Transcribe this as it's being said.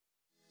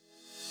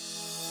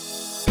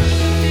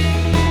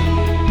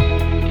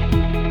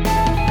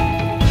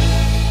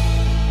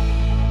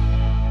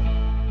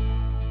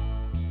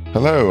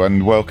Hello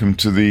and welcome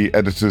to the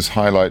Editor's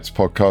Highlights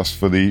podcast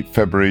for the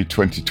February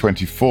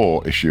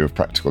 2024 issue of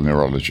Practical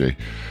Neurology,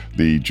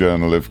 the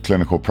journal of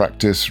clinical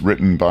practice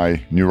written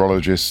by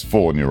neurologists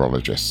for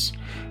neurologists.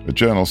 A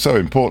journal so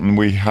important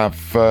we have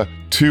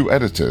two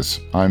editors.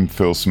 I'm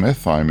Phil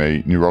Smith, I'm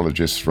a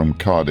neurologist from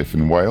Cardiff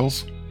in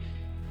Wales.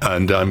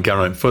 And I'm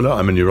Geraint Fuller,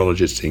 I'm a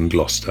neurologist in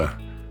Gloucester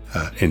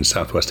in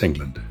southwest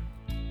England.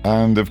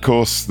 And of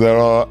course, there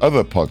are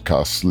other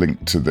podcasts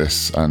linked to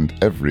this and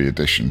every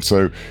edition.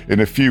 So in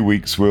a few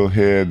weeks, we'll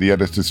hear the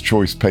Editor's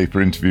Choice paper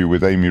interview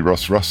with Amy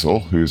Ross-Russell,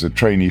 who's a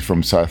trainee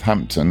from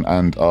Southampton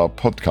and our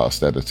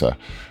podcast editor.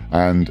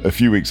 And a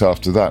few weeks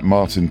after that,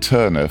 Martin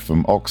Turner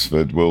from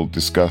Oxford will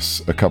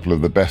discuss a couple of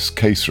the best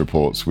case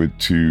reports with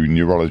two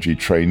neurology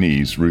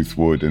trainees, Ruth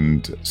Wood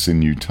and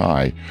Sinew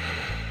Tai.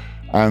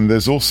 And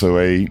there's also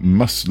a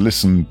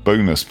must-listen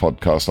bonus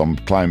podcast on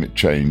climate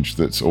change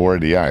that's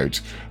already out,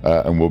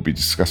 and we'll be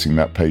discussing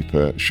that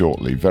paper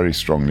shortly. Very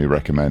strongly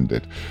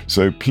recommended.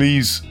 So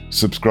please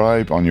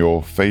subscribe on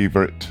your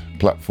favourite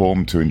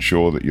platform to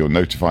ensure that you're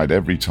notified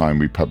every time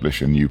we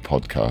publish a new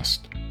podcast.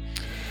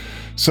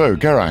 So,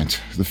 Geraint,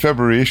 the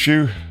February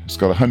issue has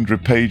got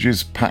 100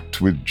 pages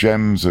packed with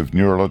gems of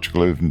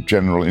neurological and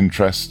general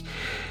interest,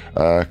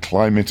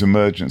 climate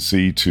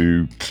emergency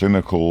to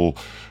clinical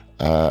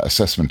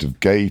assessment of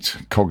Gait,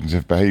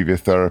 cognitive behaviour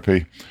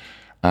therapy,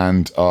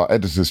 and our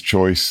editor's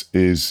choice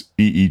is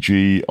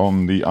EEG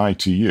on the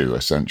ITU,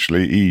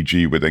 essentially,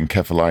 EEG with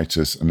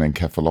encephalitis and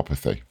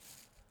encephalopathy.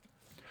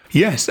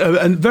 Yes,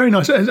 and very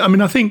nice. I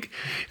mean, I think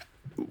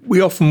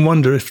we often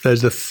wonder if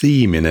there's a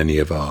theme in any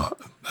of our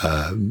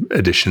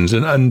editions,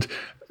 and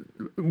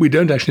we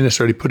don't actually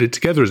necessarily put it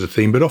together as a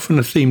theme, but often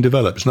a theme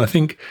develops. And I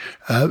think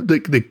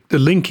the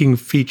linking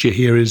feature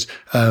here is,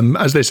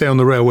 as they say on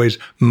the railways,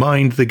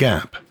 mind the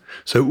gap.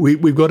 So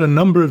we've got a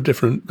number of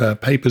different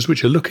papers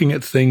which are looking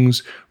at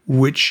things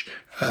which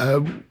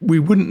we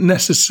wouldn't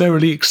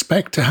necessarily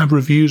expect to have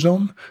reviews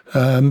on.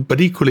 But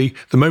equally,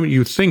 the moment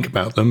you think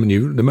about them and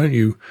the moment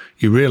you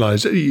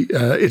realise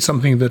it's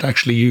something that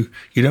actually you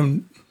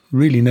don't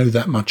really know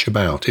that much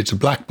about. It's a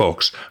black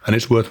box and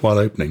it's worthwhile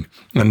opening.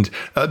 And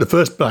the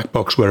first black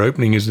box we're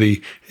opening is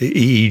the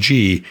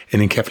EEG in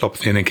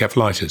encephalopathy and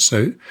encephalitis.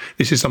 So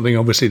this is something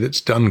obviously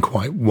that's done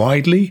quite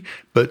widely,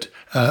 but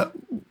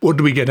what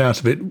do we get out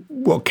of it?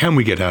 What can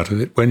we get out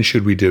of it? When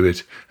should we do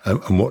it?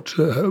 And what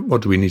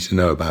do we need to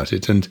know about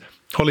it? And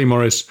Holly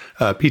Morris,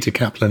 Peter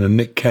Kaplan and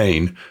Nick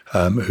Kane,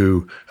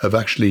 who have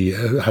actually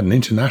had an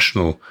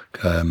international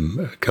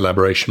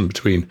collaboration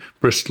between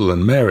Bristol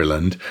and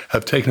Maryland,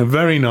 have taken a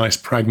very nice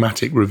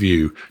pragmatic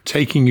review,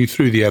 taking you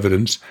through the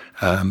evidence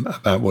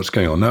about what's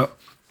going on. Now,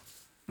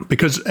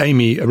 because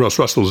Amy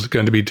Ross-Russell is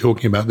going to be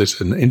talking about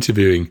this and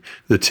interviewing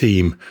the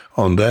team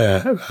on their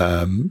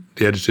the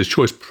Editor's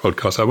Choice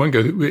podcast, I won't go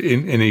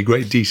in any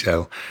great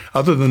detail,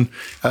 other than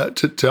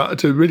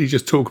to really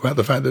just talk about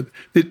the fact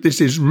that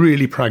this is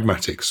really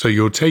pragmatic. So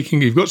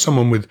you've got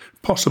someone with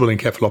possible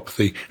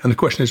encephalopathy, and the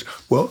question is,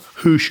 well,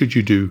 who should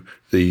you do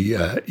the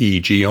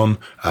EEG on?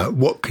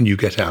 What can you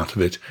get out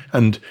of it?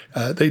 And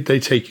they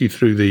take you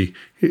through the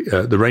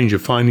range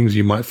of findings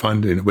you might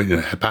find in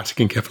hepatic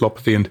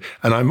encephalopathy.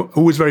 And I'm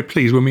always very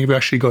pleased when we've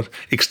actually got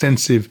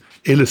extensive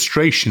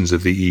illustrations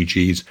of the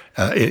EEGs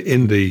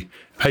in the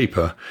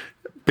paper,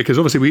 because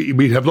obviously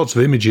we have lots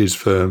of images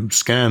for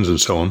scans and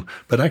so on,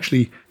 but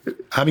actually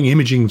having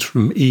imaging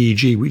from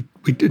EEG,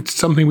 it's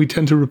something we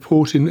tend to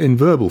report in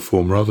verbal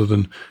form rather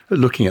than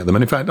looking at them.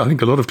 And in fact, I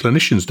think a lot of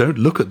clinicians don't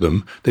look at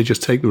them. They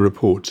just take the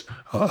reports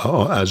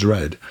as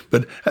read.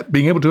 But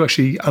being able to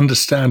actually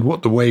understand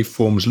what the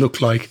waveforms look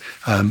like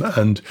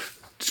and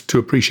to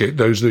appreciate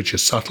those which are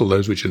subtle,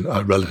 those which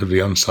are relatively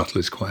unsubtle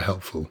is quite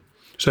helpful.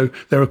 So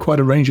there are quite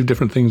a range of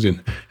different things in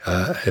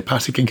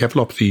hepatic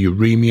encephalopathy,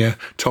 uremia,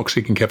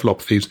 toxic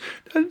encephalopathies.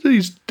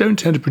 These don't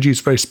tend to produce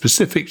very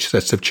specific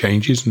sets of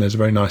changes, and there's a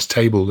very nice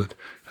table that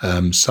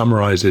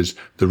summarises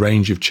the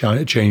range of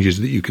changes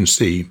that you can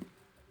see.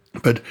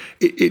 But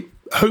it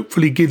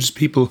hopefully gives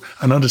people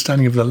an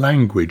understanding of the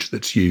language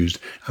that's used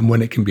and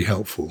when it can be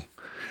helpful.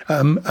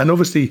 And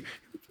obviously,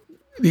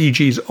 the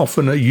EEG is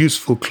often a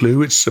useful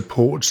clue. It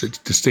supports, it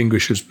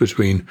distinguishes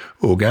between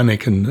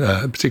organic and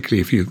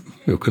particularly if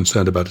you're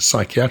concerned about a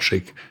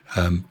psychiatric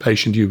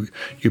patient,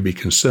 you'd be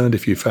concerned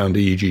if you found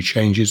EEG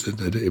changes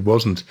that it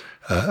wasn't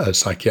a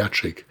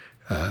psychiatric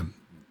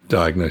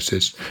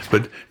diagnosis.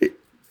 But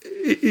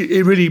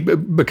it really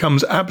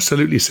becomes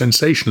absolutely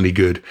sensationally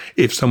good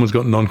if someone's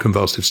got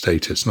non-convulsive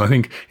status. And I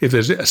think if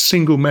there's a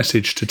single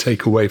message to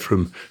take away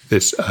from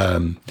this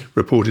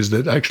report is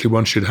that actually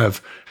one should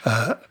have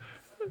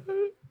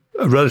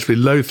a relatively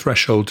low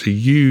threshold to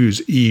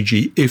use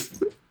EEG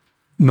if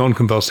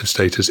non-convulsive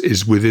status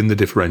is within the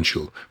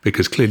differential,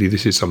 because clearly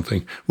this is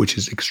something which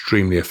is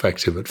extremely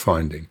effective at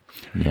finding.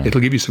 Yeah. It'll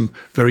give you some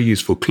very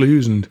useful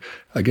clues, and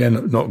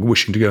again, not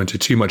wishing to go into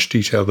too much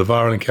detail, the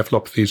viral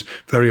encephalopathies,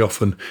 very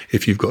often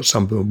if you've got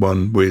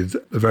someone with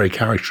a very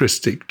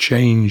characteristic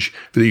change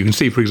that you can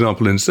see, for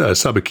example, in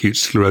subacute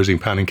sclerosing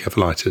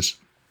panencephalitis,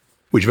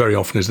 which very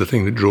often is the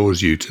thing that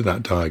draws you to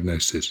that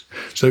diagnosis.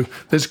 So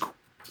there's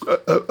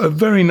a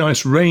very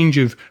nice range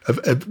of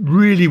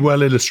really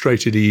well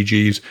illustrated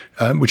EEGs,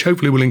 which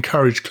hopefully will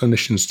encourage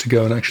clinicians to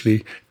go and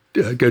actually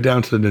go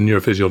down to the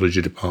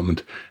neurophysiology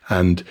department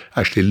and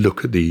actually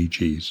look at the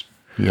EEGs.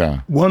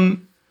 Yeah.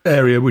 One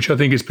area which I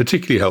think is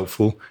particularly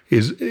helpful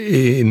is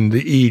in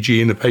the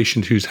EEG in a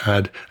patient who's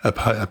had a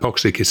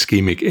hypoxic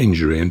ischemic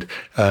injury.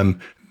 And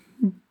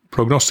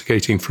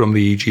prognosticating from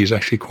the EEG is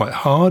actually quite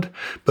hard,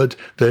 but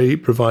they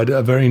provide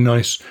a very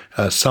nice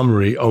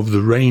summary of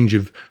the range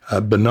of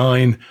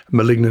benign,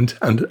 malignant,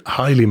 and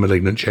highly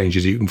malignant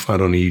changes you can find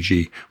on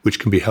EEG, which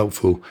can be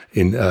helpful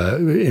in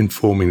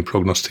informing the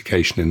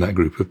prognostication in that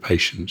group of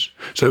patients.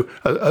 So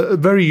a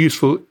very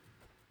useful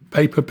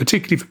paper,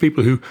 particularly for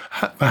people who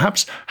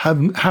perhaps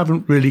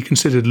haven't really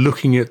considered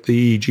looking at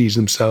the EEGs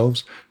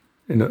themselves.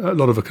 In a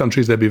lot of the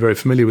countries, they'd be very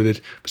familiar with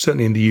it, but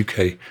certainly in the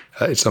UK,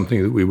 it's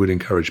something that we would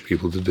encourage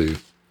people to do.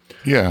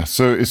 Yeah,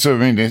 so I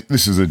mean,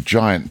 this is a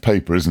giant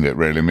paper, isn't it,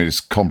 really? I mean,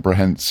 it's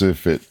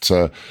comprehensive. It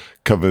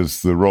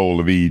covers the role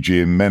of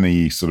EEG in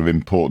many sort of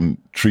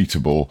important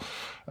treatable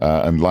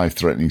and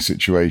life-threatening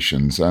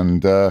situations.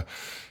 And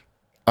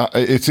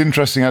it's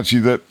interesting,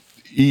 actually, that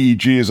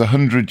EEG is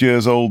 100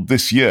 years old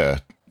this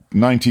year.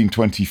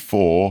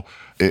 1924,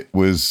 it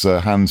was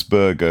Hans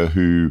Berger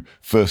who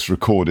first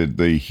recorded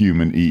the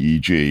human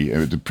EEG.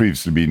 It had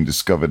previously been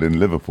discovered in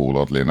Liverpool,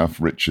 oddly enough.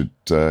 Richard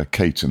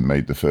Caton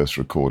made the first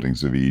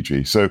recordings of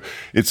EEG. So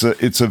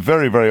it's a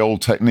very, very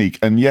old technique,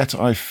 and yet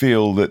I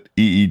feel that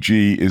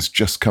EEG is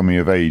just coming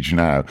of age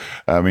now.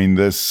 I mean,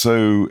 there's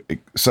so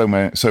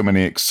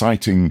many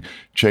exciting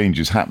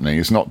changes happening.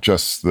 It's not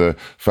just the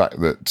fact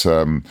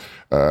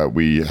that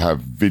we have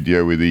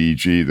video with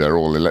EEG. They're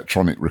all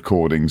electronic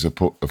recordings, of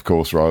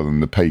course, rather than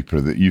the paper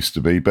that used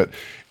to be. But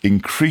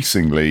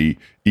increasingly,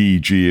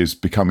 EEG is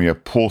becoming a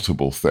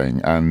portable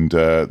thing, and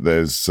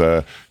there's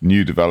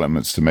new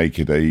developments to make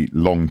it a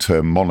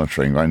long-term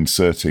monitoring,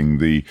 inserting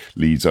the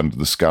leads under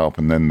the scalp,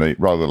 and then they,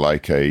 rather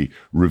like a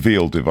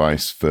reveal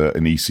device for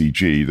an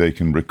ECG, they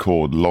can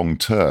record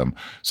long-term.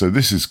 So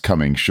this is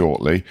coming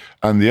shortly.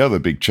 And the other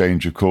big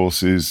change, of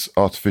course, is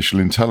artificial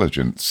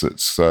intelligence.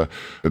 It's at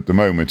the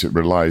moment it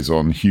relies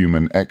on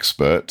human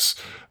experts.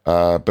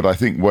 But I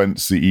think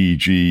once the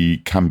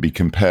EEG can be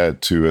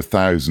compared to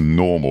 1,000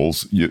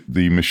 normals,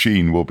 the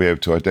machine will be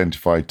able to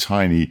identify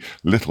tiny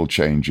little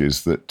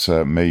changes that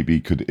maybe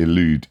could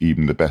elude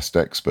even the best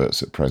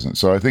experts at present.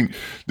 So I think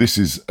this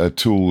is a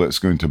tool that's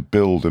going to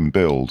build and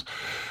build.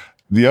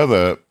 The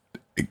other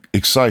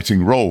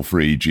exciting role for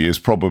EEG is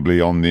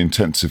probably on the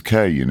intensive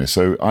care unit.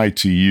 So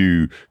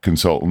ITU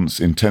consultants,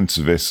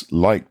 intensivists,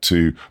 like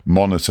to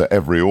monitor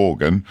every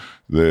organ,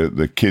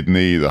 the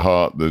kidney, the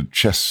heart, the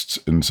chest,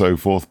 and so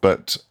forth.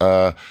 But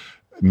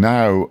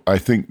now I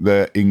think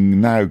they're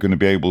now going to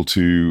be able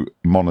to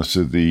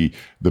monitor the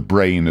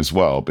brain as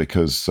well,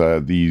 because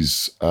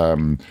this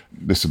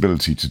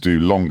ability to do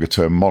longer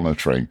term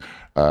monitoring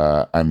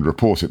and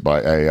report it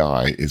by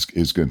AI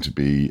is going to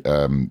be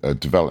a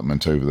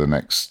development over the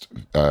next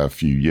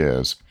few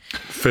years.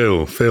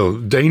 Phil,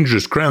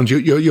 dangerous ground.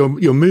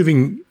 You're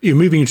moving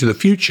into the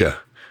future.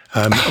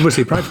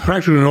 Obviously,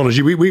 practical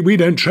neurology, we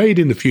don't trade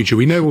in the future.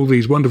 We know all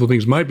these wonderful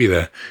things might be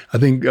there. I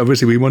think,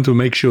 obviously, we want to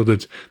make sure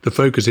that the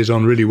focus is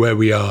on really where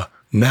we are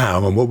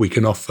now and what we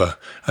can offer.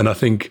 And I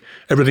think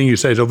everything you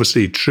say is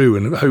obviously true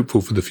and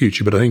hopeful for the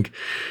future. But I think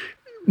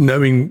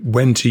knowing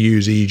when to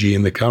use EEG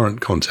in the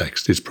current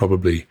context is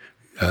probably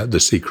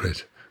the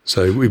secret.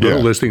 So we've got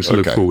all those things to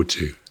look forward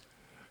to.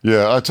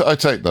 Yeah, I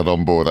take that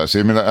on board, actually.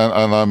 I mean,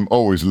 and I'm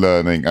always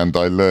learning, and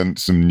I learned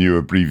some new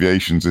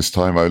abbreviations this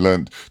time. I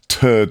learned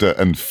TERDA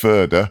and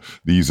FERDA.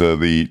 These are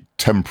the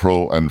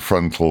temporal and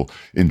frontal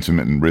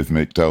intermittent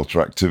rhythmic delta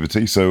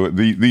activity. So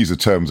these are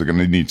terms we're going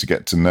to need to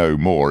get to know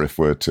more if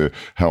we're to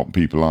help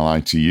people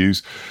on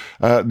ITUs.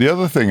 The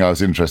other thing I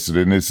was interested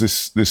in is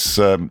this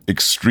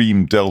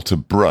extreme delta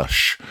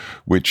brush,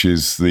 which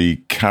is the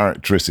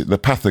characteristic, the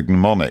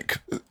pathognomonic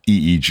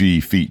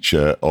EEG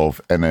feature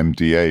of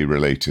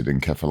NMDA-related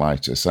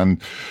encephalitis.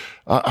 And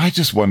I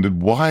just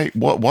wondered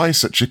why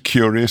such a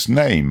curious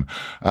name.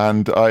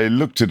 And I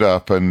looked it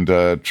up and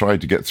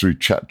tried to get through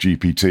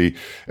ChatGPT,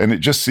 and it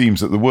just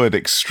seems that the word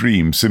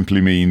extreme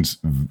simply means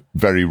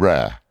very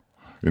rare.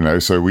 You know,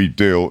 so we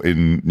deal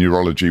in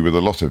neurology with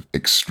a lot of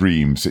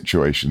extreme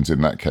situations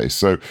in that case.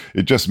 So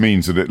it just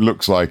means that it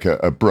looks like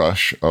a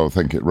brush. I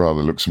think it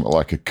rather looks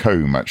like a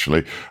comb,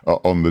 actually,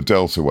 on the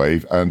delta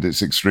wave, and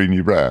it's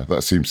extremely rare.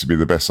 That seems to be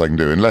the best I can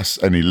do,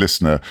 unless any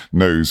listener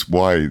knows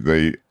why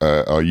they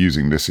are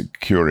using this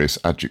curious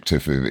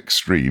adjective of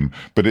extreme.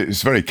 But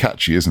it's very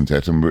catchy, isn't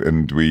it?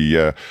 And we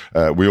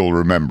all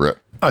remember it.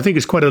 I think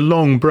it's quite a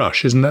long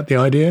brush, isn't that the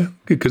idea?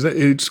 Because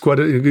it's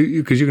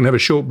because you can have a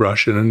short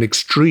brush and an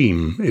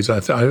extreme is.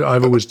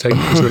 I've always taken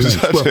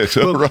this.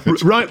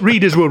 Right.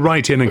 Readers will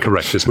write in and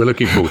correct us. We're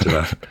looking forward to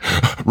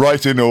that.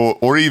 Write in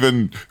or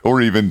even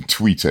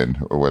tweet in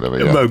or whatever.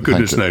 Yeah. Oh,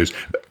 goodness knows.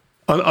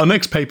 Our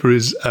next paper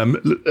is,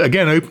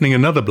 again, opening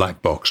another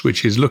black box,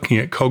 which is looking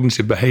at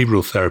cognitive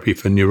behavioral therapy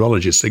for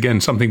neurologists.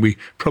 Again, something we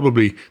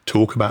probably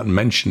talk about and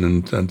mention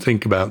and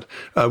think about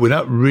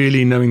without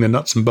really knowing the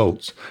nuts and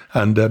bolts.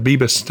 And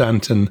Biba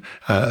Stanton,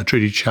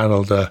 Trudy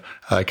Chalder,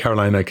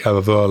 Carolina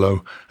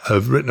Cavavolo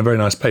have written a very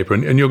nice paper.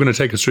 And you're going to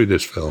take us through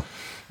this, Phil.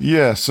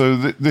 Yeah, so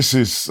this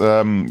is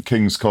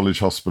King's College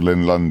Hospital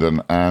in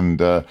London,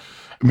 and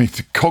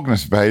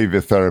cognitive behaviour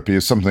therapy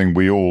is something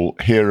we all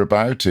hear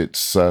about. It's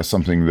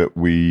something that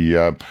we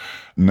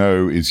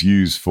know is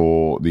used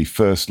for the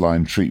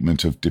first-line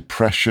treatment of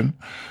depression,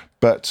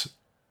 but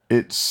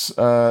it's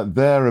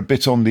there a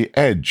bit on the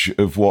edge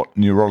of what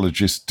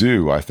neurologists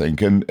do, I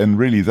think, and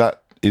really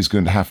that is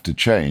going to have to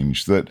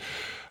change. That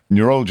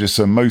neurologists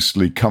are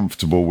mostly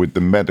comfortable with the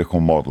medical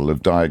model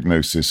of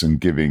diagnosis and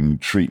giving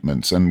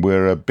treatments, and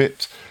we're a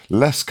bit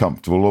less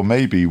comfortable, or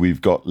maybe we've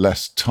got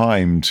less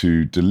time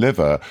to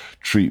deliver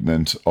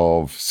treatment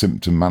of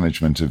symptom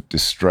management of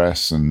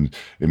distress and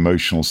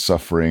emotional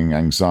suffering,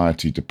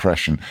 anxiety,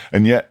 depression.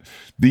 And yet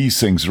these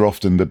things are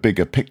often the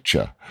bigger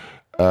picture.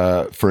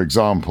 For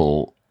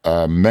example,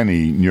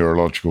 many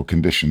neurological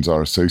conditions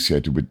are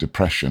associated with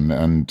depression,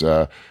 and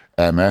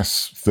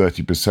MS,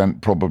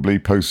 30%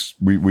 probably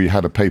we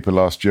had a paper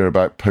last year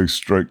about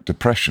post-stroke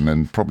depression,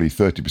 and probably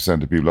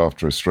 30% of people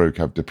after a stroke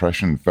have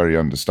depression, very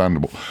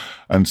understandable.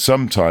 And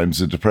sometimes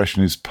the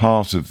depression is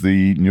part of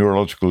the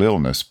neurological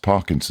illness,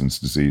 Parkinson's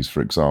disease, for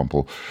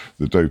example,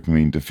 the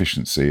dopamine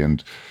deficiency,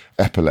 and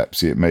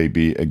epilepsy, it may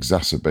be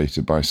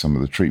exacerbated by some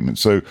of the treatment.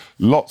 So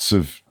lots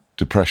of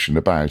depression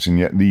about, and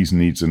yet these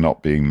needs are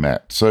not being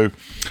met. So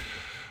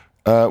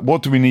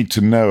what do we need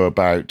to know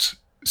about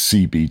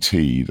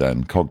CBT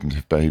then,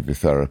 cognitive behavior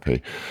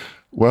thrapy?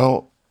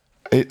 Well,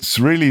 it's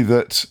really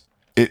that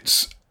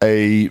it's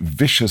a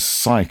vicious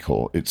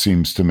cycle, it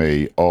seems to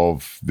me,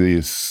 of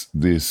these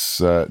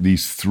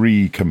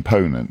three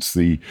components: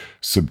 the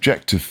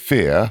subjective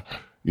fear,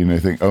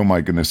 think, oh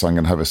my goodness, I'm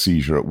going to have a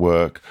seizure at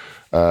work.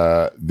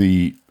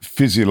 The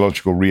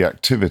physiological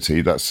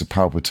reactivity, that's the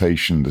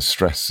palpitation, the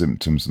stress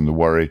symptoms and the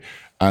worry,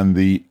 and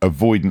the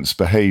avoidance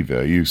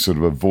behavior. You sort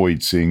of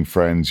avoid seeing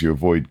friends, you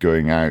avoid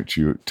going out,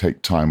 you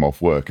take time off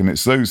work. And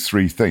it's those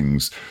three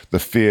things, the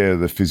fear,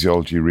 the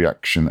physiology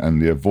reaction, and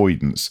the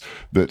avoidance,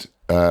 that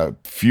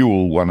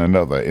fuel one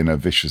another in a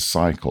vicious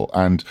cycle.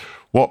 And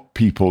what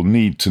people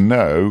need to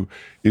know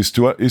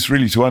is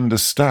really to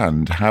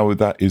understand how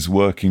that is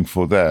working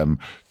for them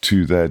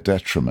to their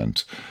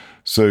detriment.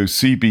 So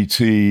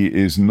CBT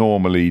is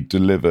normally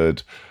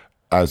delivered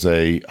as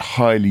a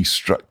highly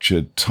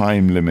structured,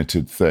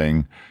 time-limited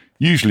thing,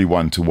 usually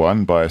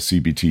one-to-one by a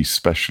CBT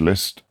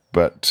specialist,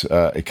 but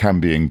it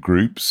can be in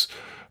groups,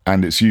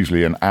 and it's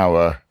usually an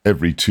hour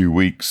every 2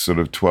 weeks, sort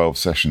of 12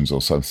 sessions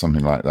or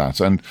something like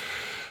that. And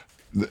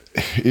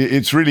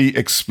it's really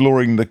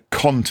exploring the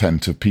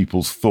content of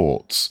people's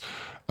thoughts.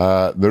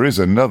 There is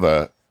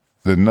another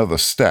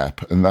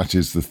step, and that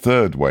is the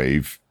third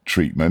wave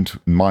treatment,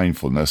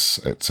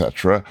 mindfulness,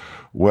 etc.,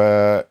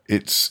 where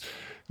it's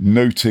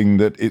noting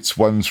that it's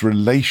one's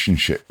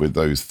relationship with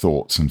those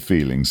thoughts and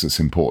feelings that's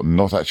important,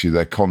 not actually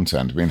their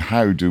content. I mean,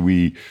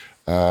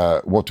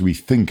 what do we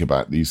think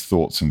about these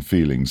thoughts and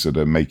feelings that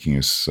are making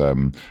us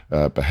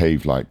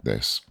behave like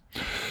this?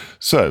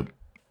 So,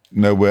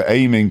 no, we're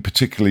aiming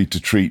particularly to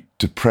treat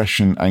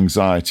depression,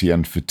 anxiety,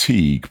 and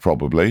fatigue,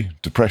 probably.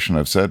 Depression,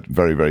 I've said,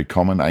 very, very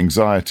common.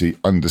 Anxiety,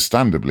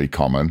 understandably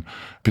common,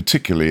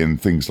 particularly in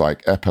things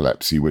like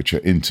epilepsy, which are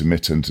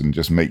intermittent and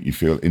just make you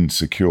feel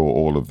insecure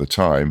all of the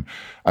time.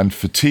 And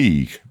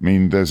fatigue,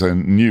 there's a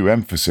new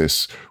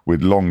emphasis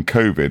with long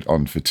COVID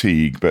on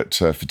fatigue, but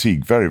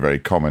fatigue, very, very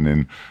common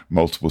in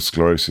multiple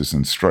sclerosis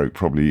and stroke,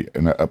 probably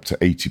up to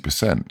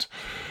 80%.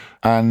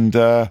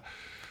 And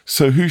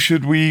so who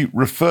should we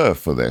refer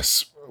for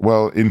this?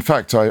 Well, in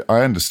fact, I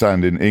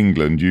understand in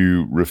England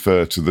you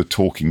refer to the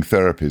talking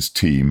therapist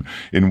team.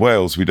 In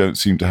Wales, we don't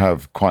seem to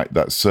have quite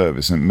that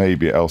service, and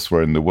maybe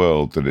elsewhere in the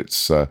world that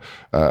it's a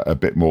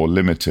bit more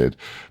limited.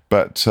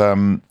 But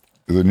the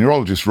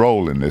neurologist's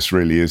role in this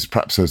really is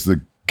perhaps as the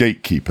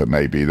gatekeeper,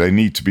 maybe. They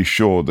need to be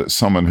sure that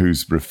someone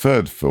who's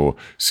referred for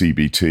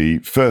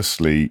CBT,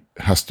 firstly,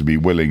 has to be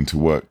willing to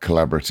work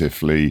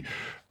collaboratively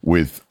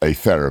with a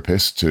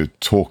therapist to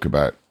talk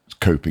about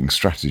coping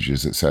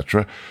strategies,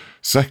 etc.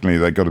 Secondly,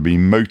 they've got to be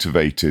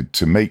motivated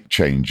to make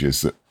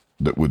changes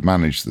that would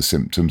manage the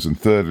symptoms. And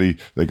thirdly,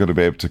 they've got to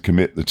be able to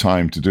commit the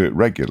time to do it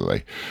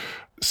regularly.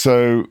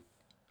 So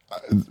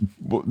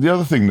the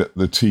other thing that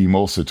the team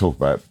also talk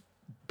about,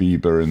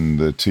 Biba and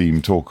the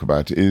team talk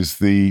about, is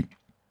the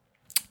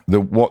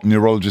what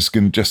neurologists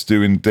can just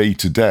do in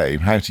day-to-day,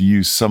 how to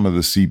use some of the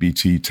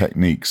CBT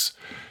techniques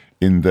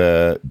in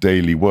their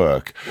daily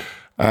work.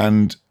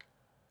 And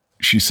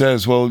she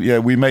says, well, yeah,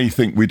 we may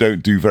think we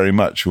don't do very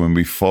much when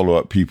we follow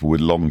up people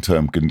with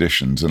long-term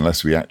conditions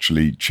unless we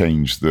actually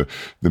change the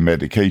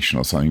medication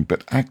or something.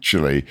 But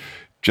actually,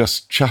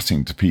 just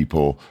chatting to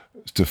people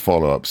to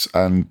follow-ups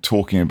and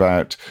talking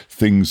about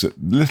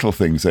little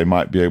things they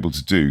might be able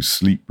to do,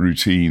 sleep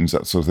routines,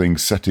 that sort of thing,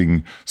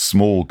 setting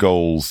small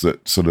goals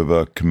that sort of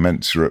are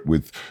commensurate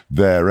with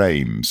their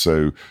aim.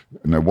 So,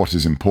 what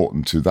is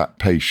important to that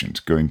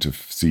patient, going to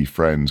see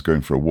friends,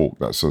 going for a walk,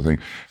 that sort of thing,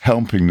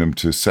 helping them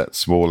to set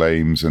small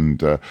aims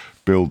and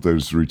build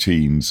those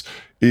routines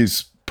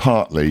is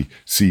partly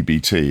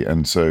CBT,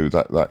 and so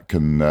that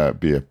can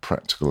be a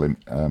practical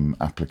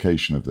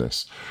application of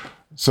this.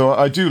 So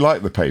I do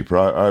like the paper.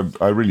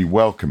 I really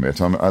welcome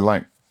it.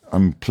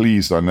 I'm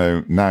pleased I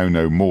now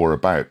know more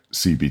about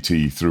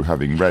CBT through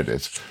having read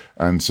it,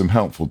 and some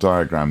helpful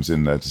diagrams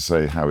in there to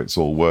say how it's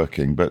all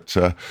working. But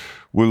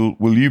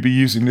will you be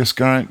using this,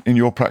 Gait, in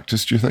your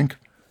practice, do you think?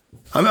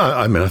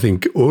 I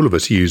think all of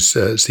us use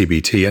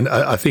CBT, and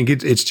I think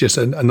it's just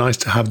a nice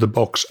to have the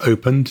box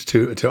opened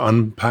to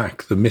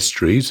unpack the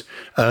mysteries.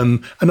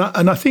 And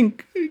I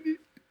think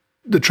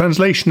the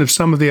translation of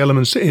some of the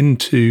elements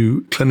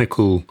into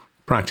clinical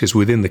practice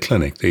within the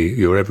clinic,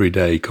 your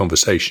everyday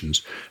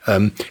conversations.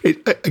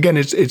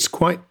 It's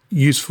quite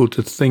useful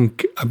to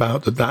think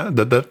about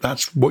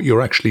that's what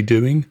you're actually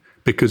doing,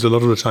 because a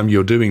lot of the time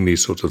you're doing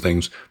these sorts of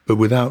things, but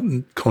without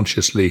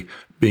consciously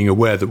being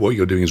aware that what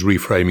you're doing is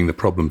reframing the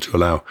problem to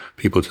allow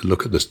people to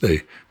look at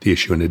the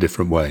issue in a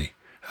different way.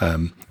 I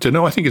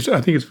think it's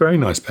a very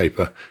nice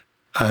paper,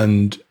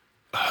 and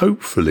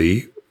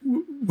hopefully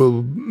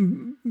will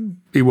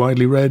be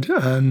widely read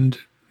and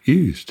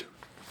used.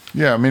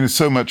 Yeah, I mean,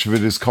 so much of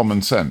it is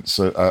common sense.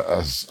 I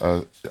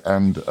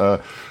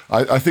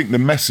think the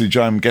message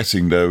I'm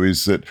getting, though,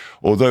 is that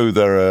although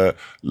there are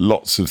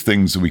lots of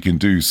things that we can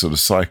do sort of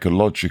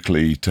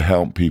psychologically to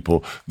help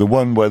people, the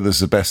one where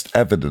there's the best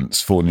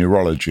evidence for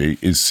neurology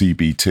is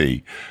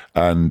CBT.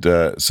 And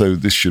so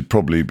this should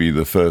probably be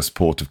the first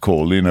port of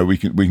call. We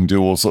can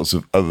do all sorts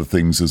of other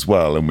things as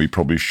well, and we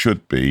probably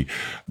should be.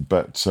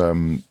 But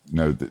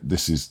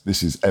this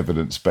is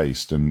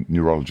evidence-based, and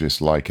neurologists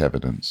like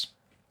evidence.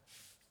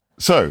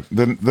 So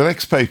the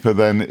next paper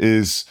then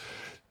is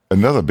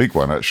another big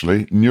one,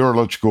 actually,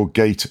 neurological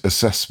gait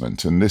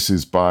assessment. And this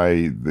is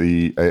by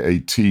a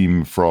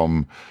team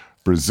from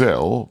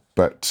Brazil,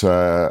 but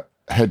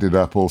headed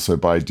up also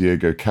by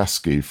Diego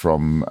Caschi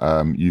from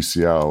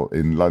UCL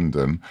in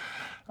London.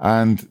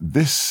 And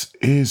this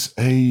is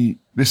a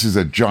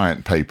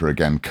giant paper,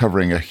 again,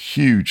 covering a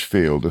huge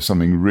field of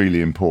something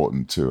really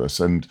important to us.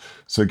 And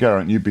so,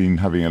 Geraint, you've been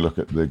having a look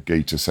at the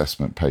gait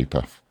assessment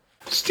paper.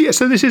 Yeah,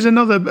 so this is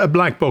another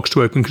black box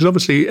to open, because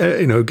obviously,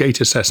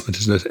 gait assessment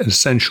is an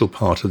essential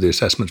part of the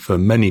assessment for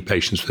many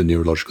patients with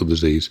neurological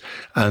disease.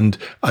 And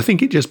I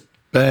think it just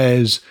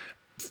bears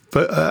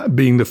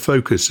being the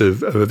focus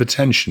of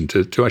attention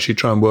to actually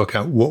try and work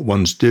out what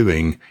one's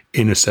doing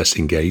in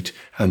assessing gait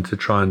and to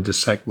try and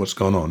dissect what's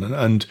gone on.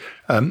 And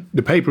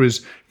the paper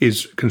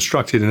is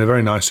constructed in a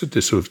very nice sort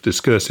of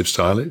discursive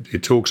style.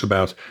 It talks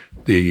about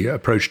the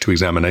approach to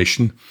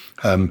examination.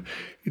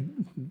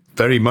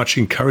 Very much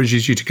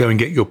encourages you to go and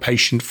get your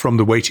patient from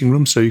the waiting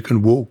room so you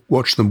can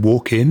watch them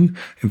walk in.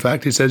 In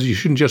fact, it says you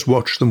shouldn't just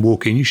watch them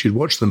walk in, you should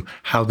watch them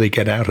how they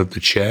get out of the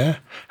chair,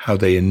 how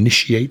they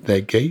initiate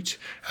their gait,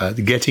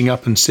 the getting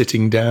up and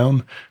sitting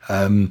down.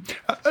 I'm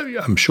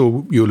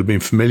sure you'll have been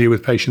familiar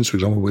with patients, for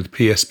example, with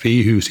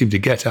PSP, who seem to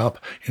get up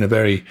in a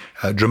very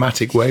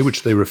dramatic way,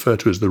 which they refer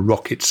to as the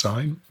rocket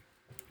sign.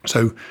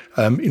 So,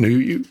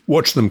 you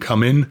watch them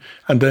come in,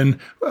 and then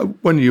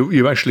when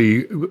you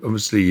actually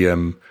obviously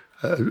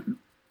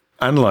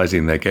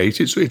analysing their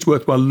gait, it's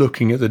worthwhile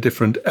looking at the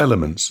different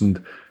elements.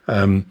 And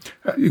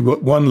you've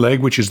got one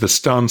leg, which is the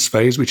stance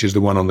phase, which is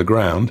the one on the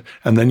ground,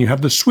 and then you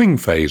have the swing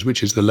phase,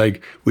 which is the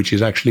leg which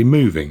is actually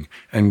moving.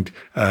 And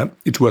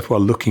it's worthwhile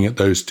looking at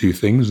those two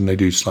things, and they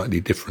do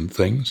slightly different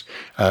things.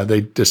 They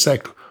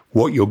dissect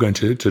what you're going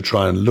to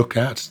try and look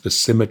at, the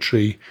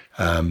symmetry,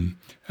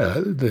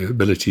 the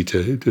ability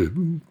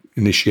to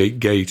initiate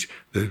gait,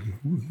 the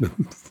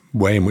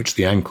way in which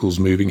the ankle's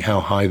moving, how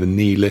high the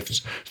knee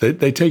lifts. So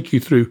they take you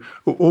through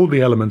all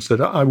the elements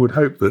that I would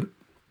hope that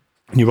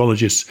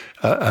neurologists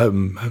are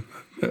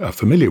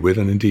familiar with,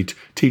 and indeed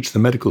teach the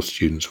medical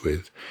students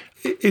with.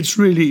 It's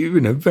really,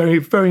 very,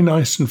 very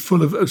nice and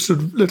full of sort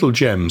of little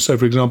gems. So,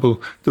 for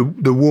example,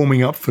 the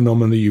warming up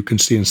phenomena you can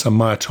see in some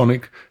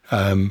myotonic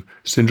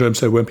syndrome.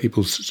 So when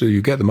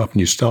you get them up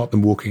and you start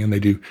them walking, and they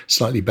do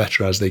slightly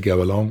better as they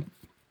go along.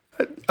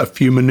 A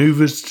few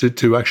maneuvers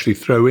to actually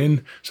throw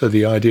in. So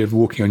the idea of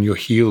walking on your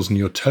heels and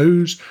your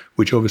toes,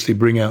 which obviously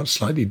bring out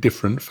slightly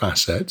different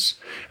facets.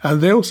 And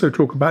they also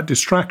talk about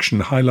distraction,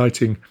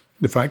 highlighting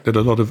the fact that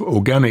a lot of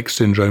organic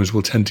syndromes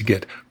will tend to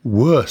get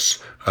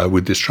worse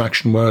with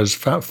distraction, whereas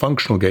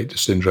functional gait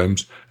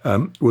syndromes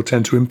will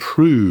tend to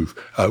improve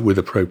with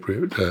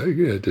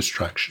appropriate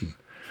distraction.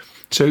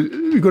 So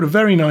you've got a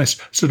very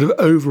nice sort of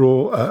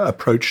overall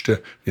approach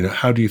to,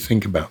 how do you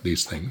think about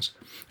these things?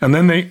 And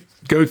then they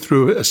go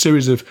through a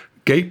series of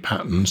gait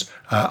patterns,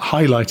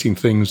 highlighting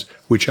things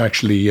which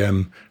actually,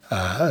 will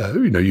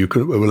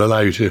allow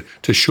you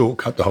to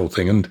shortcut the whole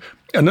thing.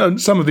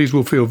 And some of these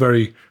will feel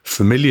very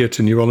familiar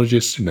to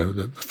neurologists.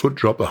 The foot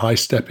drop, the high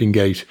stepping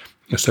gait,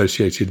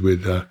 associated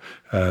with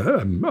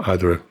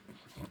either a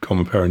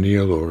common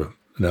perineal or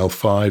an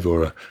L5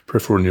 or a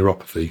peripheral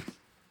neuropathy.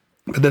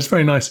 But there's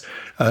very nice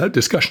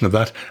discussion of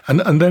that.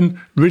 And then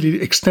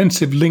really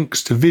extensive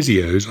links to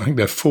videos. I think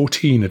there are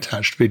 14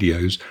 attached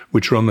videos,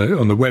 which are on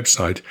the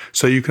website.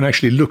 So you can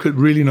actually look at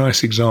really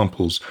nice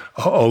examples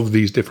of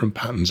these different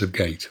patterns of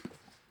gait.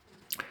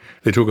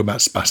 They talk about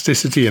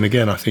spasticity. And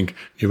again, I think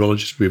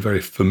neurologists will be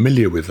very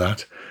familiar with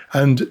that.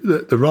 And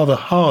the rather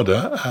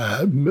harder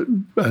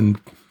and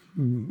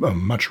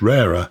much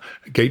rarer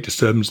gait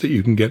disturbance that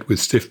you can get with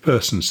stiff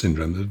person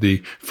syndrome, the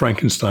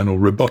Frankenstein or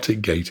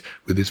robotic gait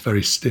with this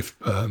very stiff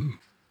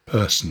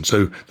person.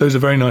 So those are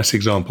very nice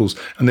examples,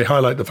 and they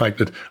highlight the fact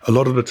that a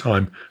lot of the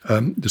time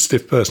the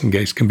stiff person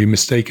gait can be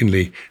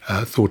mistakenly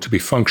thought to be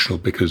functional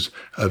because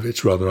of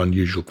its rather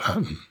unusual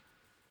pattern.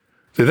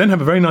 They then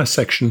have a very nice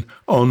section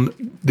on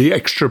the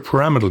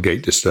extrapyramidal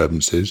gait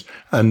disturbances,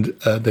 and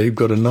they've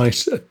got a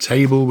nice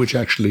table which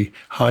actually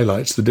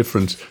highlights the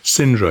different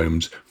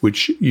syndromes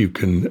which you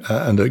can,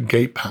 and a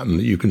gait pattern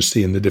that you can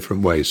see in the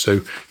different ways.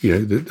 So,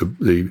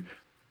 the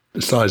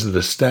size of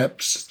the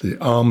steps, the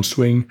arm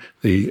swing,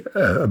 the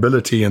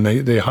ability, and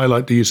they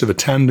highlight the use of a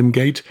tandem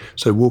gait,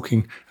 so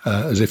walking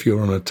as if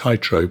you're on a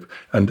tightrope,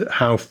 and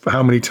how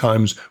many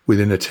times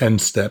within a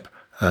 10-step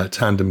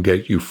tandem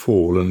gait you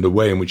fall and the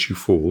way in which you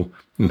fall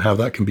and how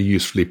that can be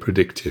usefully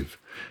predictive.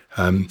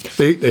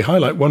 They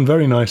highlight one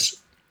very nice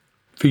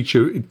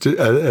feature,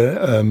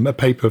 a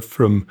paper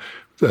from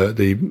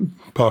the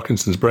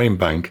Parkinson's Brain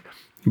Bank,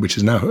 which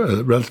is now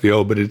relatively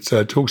old, but it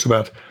talks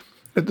about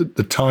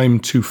the time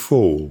to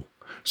fall.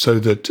 So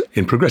that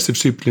in progressive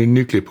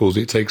supranuclear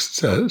palsy, it takes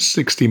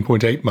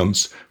 16.8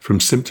 months from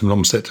symptom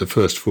onset to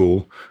first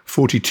fall,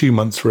 42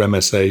 months for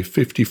MSA,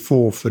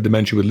 54 for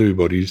dementia with Lewy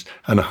bodies,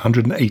 and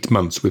 108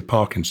 months with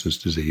Parkinson's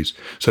disease.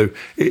 So,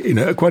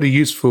 quite a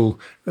useful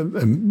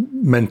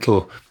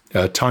mental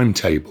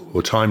timetable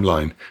or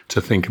timeline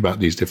to think about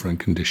these different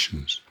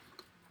conditions.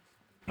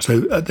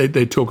 So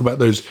they talk about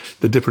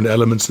the different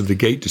elements of the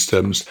gait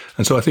disturbance.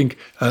 And so I think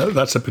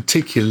that's a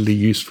particularly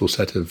useful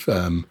set of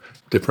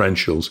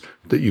differentials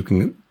that you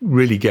can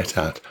really get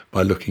at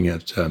by looking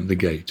at the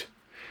gait.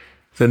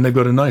 Then they've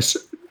got a nice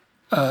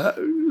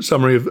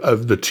summary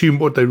of the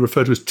what they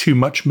refer to as too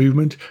much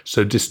movement,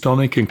 so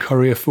dystonic and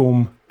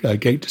choreiform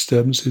gait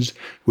disturbances,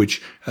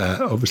 which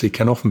obviously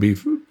can often be a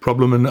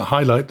problem and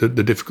highlight the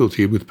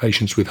difficulty with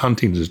patients with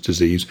Huntington's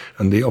disease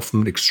and the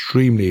often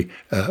extremely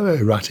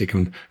erratic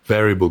and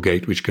variable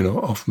gait, which can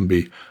often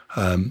be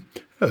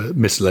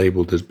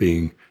mislabeled as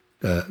being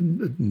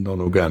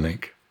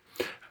non-organic.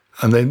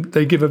 And then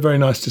they give a very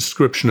nice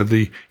description of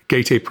the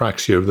gait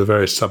apraxia of the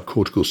various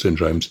subcortical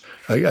syndromes,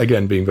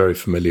 again, being very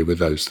familiar with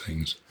those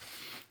things.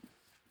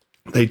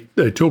 They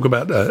talk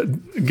about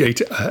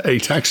gait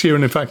ataxia,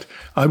 and in fact,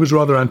 I was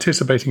rather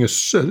anticipating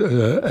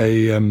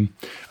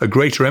a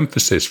greater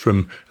emphasis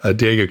from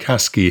Diego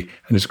Kasky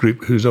and his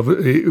group,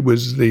 it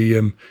was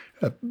the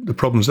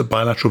problems of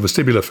bilateral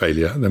vestibular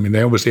failure. I mean,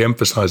 they obviously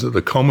emphasize that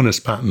the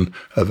commonest pattern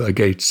of a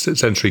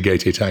sensory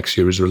gait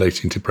ataxia is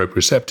relating to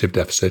proprioceptive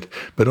deficit,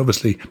 but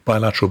obviously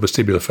bilateral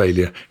vestibular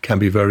failure can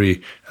be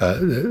very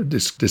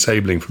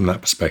disabling from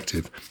that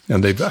perspective.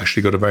 And they've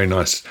actually got a very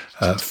nice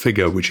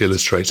figure which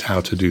illustrates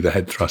how to do the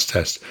head thrust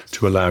test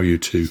to allow you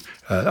to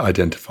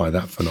identify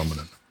that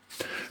phenomenon.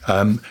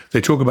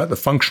 They talk about the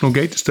functional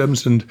gait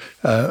disturbance, and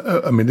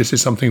this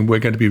is something we're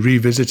going to be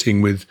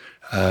revisiting with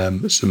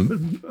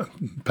some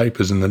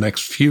papers in the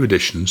next few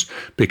editions,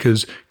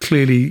 because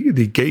clearly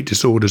the gait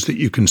disorders that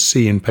you can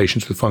see in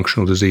patients with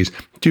functional disease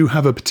do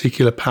have a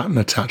particular pattern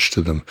attached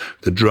to them.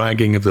 The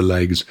dragging of the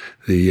legs,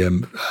 the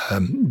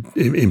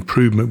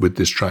improvement with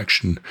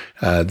distraction,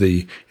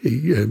 the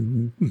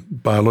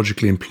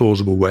biologically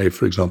implausible way,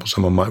 for example,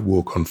 someone might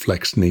walk on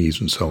flexed knees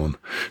and so on.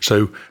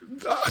 So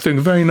I think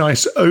very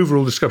nice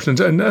overall discussions,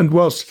 and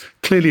whilst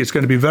clearly it's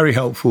going to be very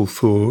helpful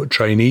for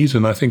trainees,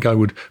 and I think I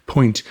would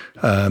point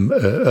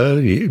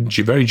early,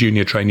 very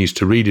junior trainees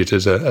to read it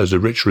as a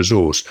rich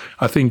resource,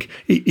 I think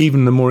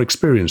even the more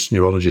experienced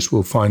neurologists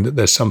will find that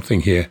there's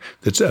something here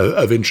that's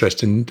of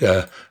interest and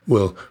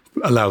will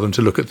allow them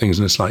to look at things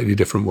in a slightly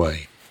different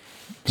way.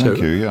 Thank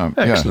you. Yeah,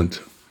 excellent.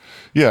 Yeah.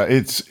 Yeah,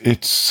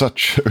 it's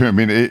such,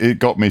 it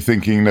got me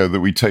thinking, that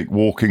we take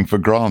walking for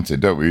granted,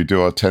 don't we? We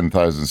do our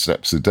 10,000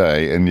 steps a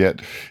day, and yet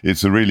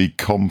it's a really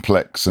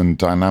complex and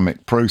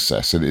dynamic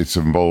process, and it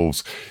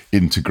involves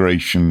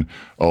integration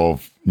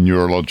of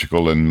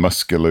neurological and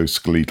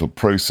musculoskeletal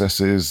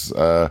processes,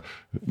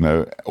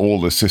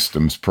 all the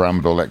systems,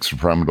 pyramidal,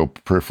 extrapyramidal,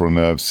 peripheral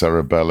nerves,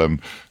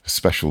 cerebellum,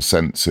 special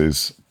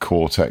senses,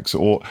 cortex,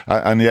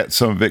 and yet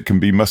some of it can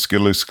be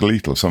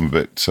musculoskeletal. Some of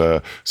it,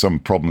 some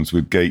problems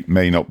with gait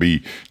may not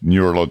be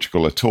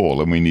neurological at all,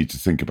 and we need to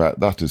think about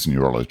that as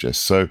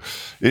neurologists. So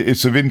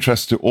it's of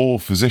interest to all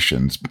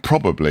physicians,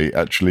 probably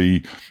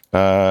actually,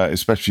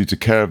 especially to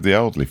care of the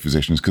elderly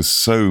physicians, because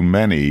so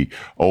many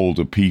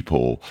older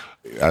people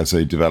as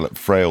they develop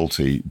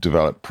frailty,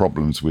 develop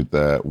problems with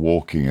their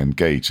walking and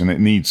gait. And it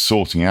needs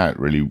sorting out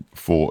really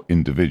for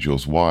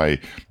individuals why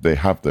they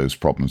have those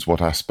problems,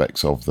 what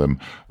aspects of them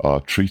are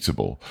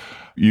treatable.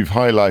 You've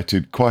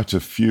highlighted quite a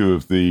few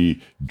of the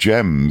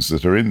gems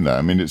that are in there.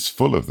 I mean, it's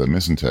full of them,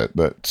 isn't it?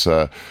 But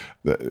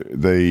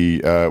they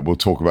will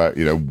talk about,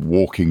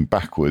 walking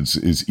backwards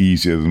is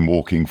easier than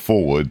walking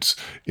forwards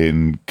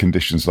in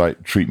conditions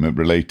like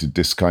treatment-related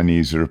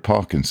dyskinesia of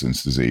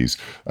Parkinson's disease,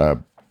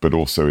 but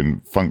also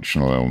in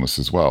functional illness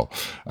as well.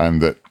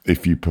 And that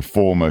if you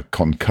perform a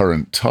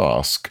concurrent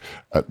task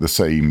at the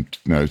same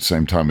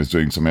time as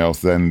doing something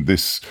else, then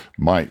this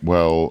might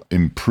well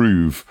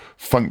improve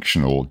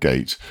functional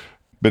gait.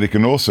 But it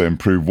can also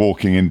improve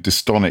walking in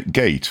dystonic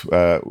gait,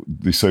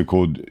 the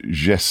so-called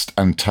geste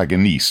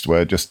antagoniste,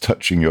 where just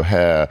touching your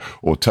hair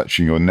or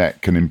touching your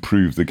neck can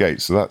improve the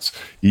gait. So that's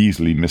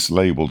easily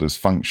mislabeled as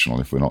functional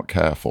if we're not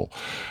careful.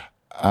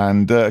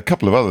 And a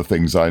couple of other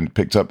things I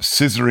picked up.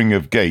 Scissoring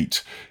of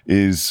gait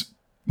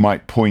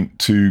might point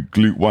to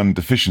GLUT1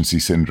 deficiency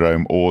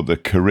syndrome or the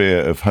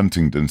career of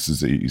Huntington's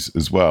disease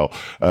as well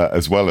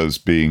as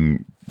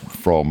being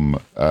from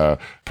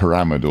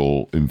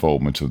pyramidal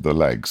involvement of the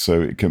legs.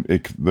 So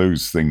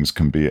those things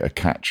can be a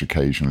catch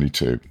occasionally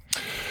too.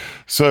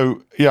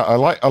 So, yeah, I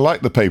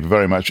like the paper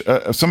very much.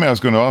 Something I was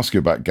going to ask you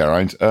about,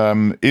 Geraint.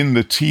 In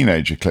the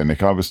teenager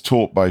clinic, I was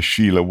taught by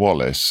Sheila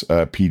Wallace,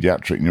 a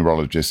paediatric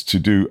neurologist, to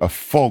do a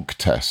fog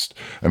test.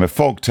 And a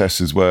fog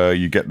test is where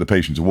you get the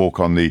patient to walk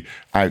on the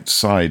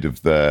outside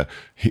of their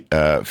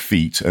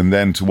feet and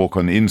then to walk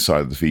on the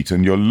inside of the feet.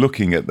 And you're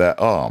looking at their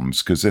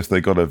arms, because if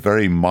they've got a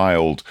very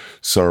mild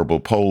cerebral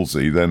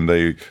palsy, then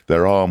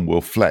their arm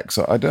will flex.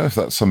 I don't know if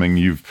that's something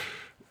you've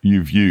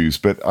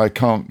used, but I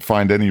can't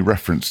find any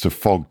reference to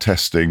fog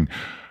testing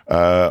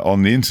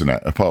on the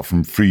internet, apart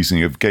from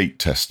freezing of gait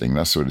testing.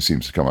 That's what it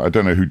seems to come out. I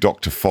don't know who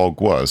Dr.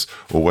 Fogg was,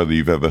 or whether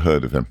you've ever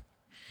heard of him.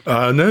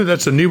 No,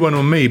 that's a new one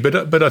on me.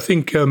 But I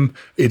think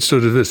it's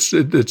sort of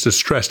it's a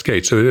stressed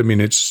gait. So I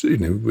mean, it's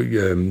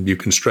you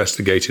can stress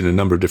the gait in a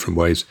number of different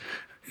ways.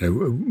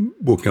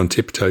 Walking on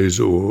tiptoes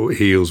or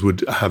heels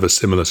would have a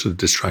similar sort of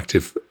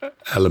distractive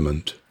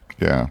element.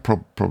 Yeah,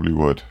 probably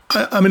would.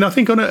 I mean, I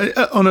think on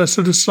a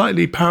sort of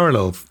slightly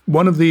parallel,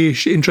 one of the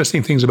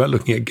interesting things about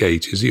looking at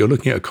gait is that you're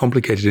looking at a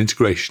complicated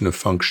integration of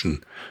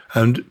function.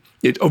 And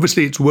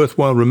it's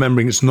worthwhile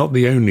remembering it's not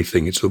the only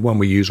thing. It's the one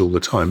we use all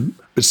the time.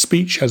 But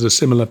speech has a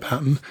similar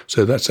pattern.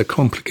 So that's a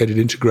complicated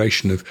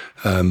integration of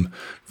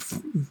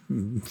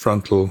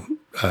frontal,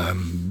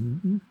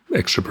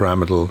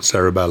 extrapyramidal,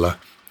 cerebellar,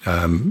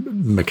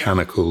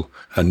 mechanical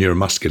and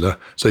neuromuscular.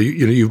 So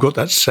you've got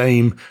that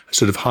same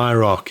sort of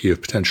hierarchy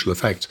of potential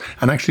effects,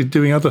 and actually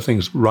doing other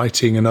things,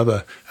 writing and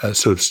other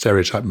sort of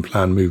stereotype and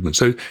plan movement.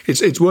 So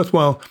it's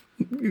worthwhile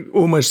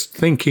almost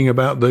thinking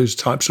about those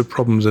types of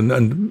problems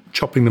and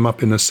chopping them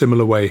up in a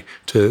similar way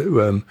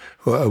to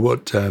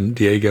what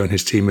Diego and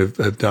his team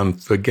have done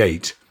for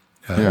gait.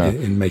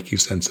 In making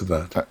sense of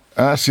that.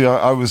 Actually,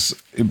 I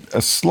was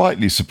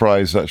slightly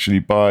surprised, actually,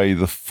 by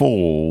the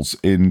falls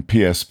in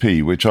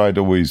PSP, which I'd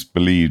always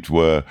believed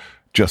were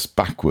just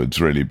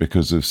backwards, really,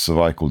 because of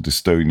cervical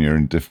dystonia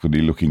and difficulty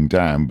looking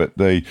down. But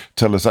they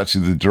tell us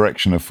actually the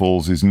direction of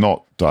falls is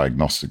not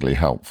diagnostically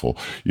helpful.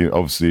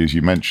 Obviously, as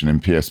you mentioned, in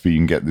PSP, you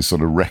can get this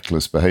sort of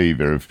reckless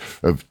behaviour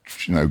of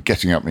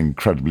getting up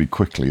incredibly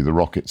quickly, the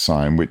rocket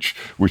sign, which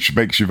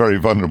makes you very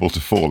vulnerable to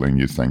falling,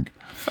 you'd think.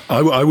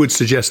 I would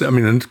suggest that,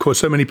 and of course,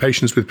 so many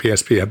patients with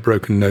PSP have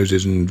broken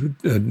noses and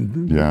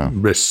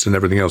wrists and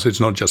everything else.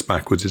 It's not just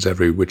backwards, it's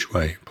every which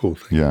way, poor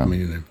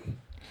thing.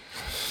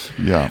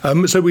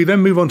 Yeah. So we then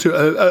move on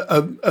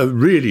to a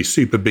really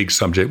super big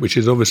subject, which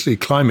is obviously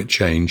climate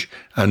change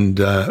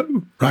and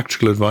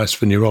practical advice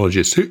for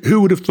neurologists.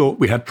 Who would have thought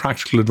we had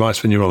practical advice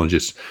for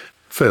neurologists?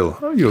 Phil,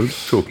 you're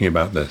talking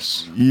about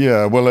this.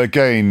 Yeah, well,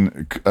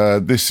 again,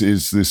 this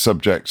is the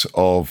subject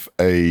of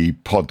a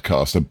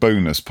podcast, a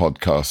bonus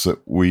podcast that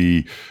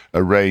we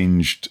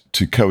arranged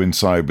to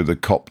coincide with the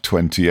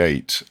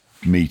COP28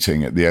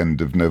 meeting at the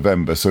end of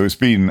November. So it's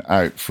been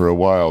out for a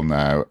while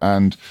now,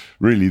 and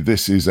really,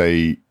 this is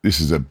a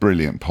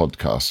brilliant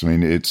podcast. I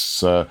mean,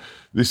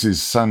 this is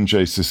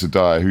Sanjay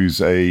Sisodia, who's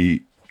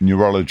a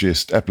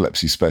neurologist,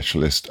 epilepsy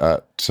specialist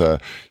at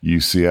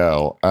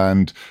UCL.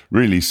 And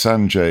really,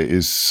 Sanjay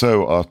is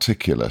so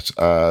articulate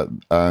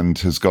and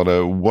has got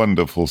a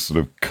wonderful sort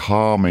of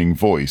calming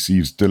voice.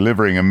 He's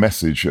delivering a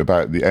message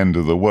about the end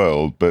of the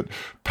world, but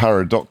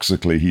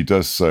paradoxically, he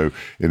does so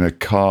in a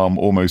calm,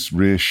 almost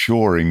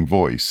reassuring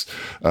voice.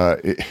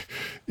 It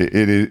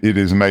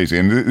is amazing.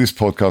 And this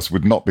podcast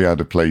would not be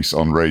out of place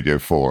on Radio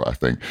 4, I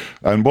think.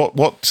 And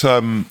what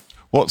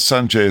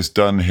Sanjay has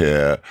done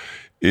here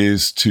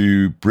is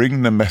to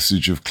bring the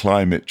message of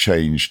climate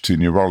change to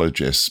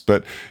neurologists,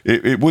 but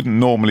it wouldn't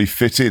normally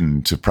fit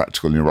into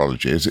practical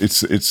neurology.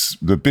 It's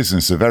the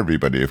business of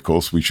everybody, of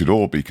course. We should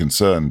all be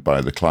concerned by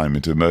the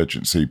climate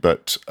emergency,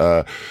 but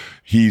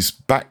he's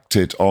backed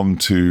it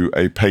onto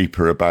a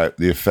paper about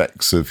the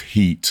effects of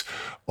heat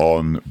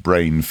on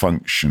brain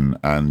function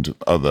and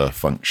other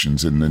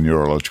functions in the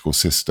neurological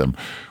system,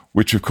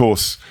 which of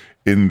course,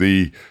 in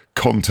the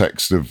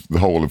context of the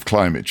whole of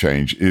climate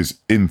change, is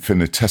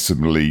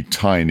infinitesimally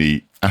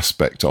tiny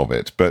aspect of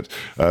it. But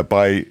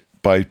by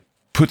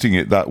putting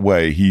it that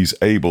way, he's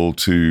able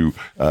to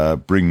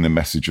bring the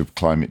message of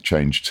climate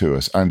change to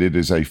us, and it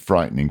is a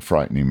frightening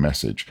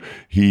message.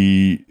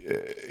 He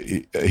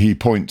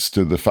points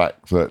to the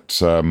fact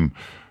that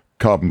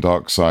carbon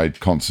dioxide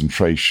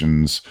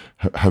concentrations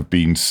have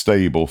been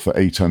stable for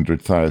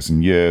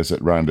 800,000 years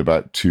at around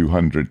about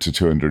 200 to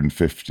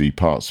 250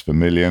 parts per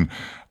million.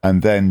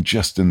 And then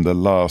just in the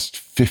last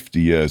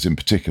 50 years in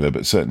particular,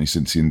 but certainly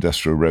since the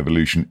Industrial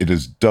Revolution, it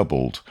has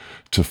doubled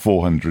to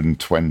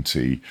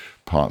 420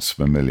 parts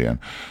per million.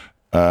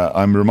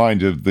 I'm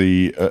reminded of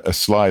a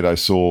slide I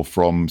saw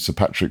from Sir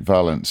Patrick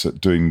Vallance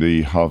at doing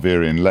the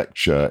Harverian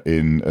lecture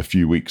a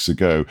few weeks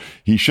ago.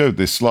 He showed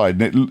this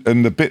slide,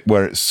 and the bit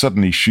where it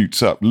suddenly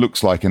shoots up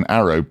looks like an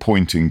arrow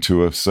pointing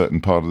to a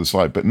certain part of the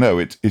slide. But no,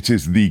 it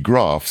is the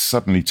graph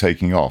suddenly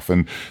taking off.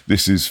 And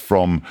this is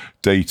from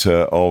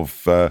data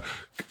of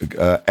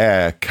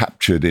air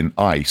captured in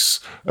ice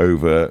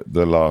over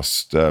the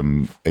last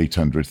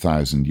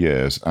 800,000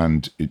 years.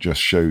 And it just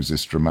shows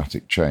this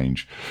dramatic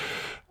change.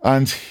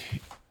 And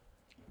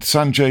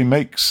Sanjay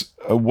makes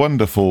a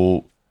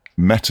wonderful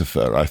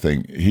metaphor, I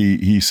think.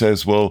 He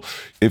says, well,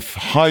 if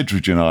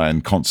hydrogen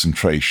ion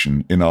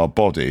concentration in our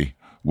body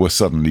were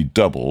suddenly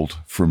doubled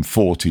from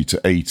 40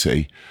 to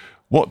 80,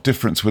 what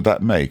difference would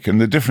that make? And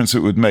the difference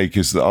it would make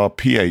is that our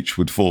pH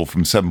would fall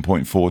from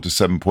 7.4 to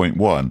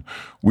 7.1.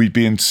 We'd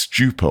be in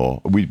stupor.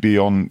 We'd be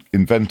in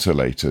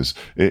ventilators.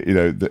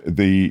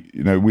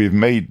 We've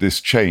made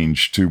this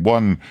change to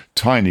one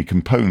tiny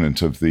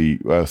component of the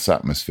Earth's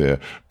atmosphere,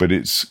 but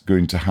it's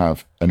going to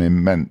have an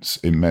immense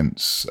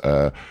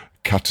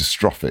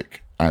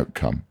catastrophic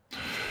outcome.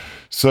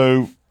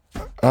 So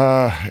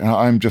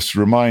I'm just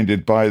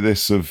reminded by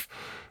this of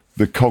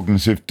the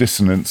cognitive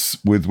dissonance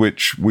with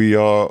which we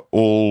are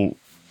all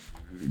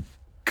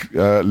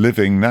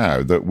living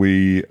now, that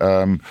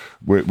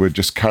we're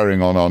just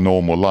carrying on our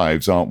normal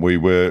lives, aren't we?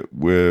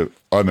 We're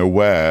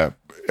unaware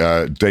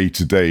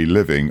day-to-day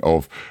living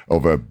of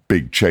a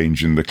big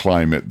change in the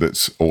climate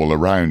that's all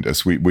around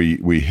us.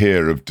 We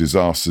hear of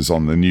disasters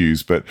on the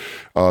news, but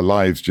our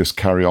lives just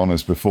carry on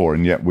as before,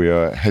 and yet we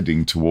are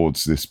heading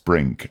towards this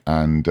brink.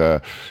 And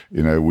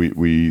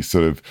we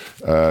sort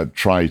of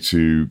try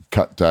to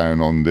cut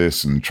down on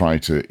this and try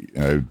to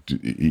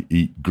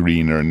eat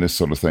greener and this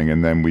sort of thing,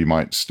 and then we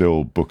might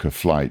still book a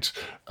flight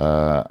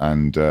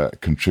and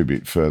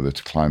contribute further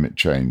to climate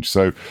change.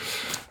 So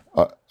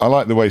I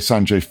like the way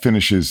Sanjay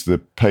finishes the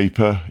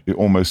paper,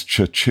 almost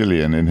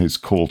Churchillian in his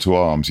call to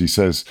arms. He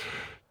says,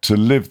 to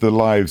live the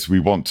lives we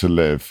want to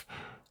live,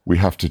 we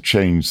have to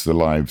change the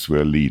lives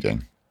we're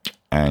leading.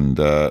 And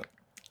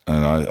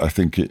I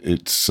think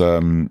it's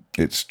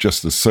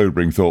just a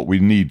sobering thought. We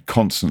need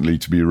constantly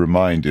to be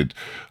reminded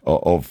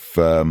of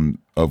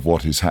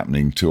what is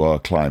happening to our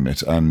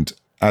climate. And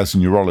as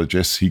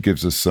neurologists, he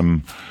gives us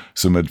some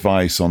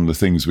advice on the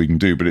things we can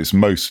do, but it's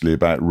mostly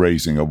about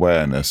raising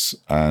awareness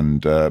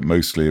and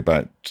mostly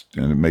about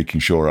making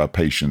sure our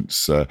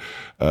patients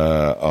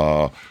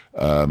are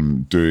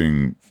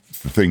doing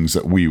the things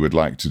that we would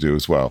like to do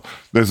as well.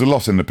 There's a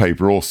lot in the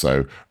paper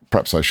also,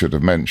 perhaps I should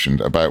have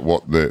mentioned, about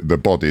what the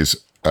body's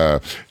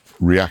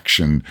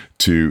reaction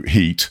to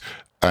heat.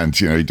 And,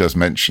 he does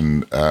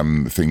mention a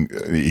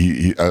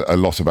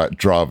lot about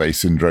Dravet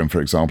syndrome,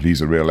 for example. He's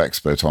a real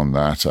expert on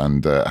that,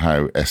 and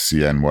how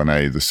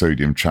SCN1A, the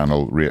sodium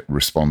channel,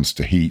 responds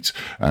to heat,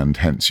 and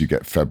hence you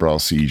get febrile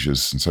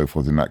seizures and so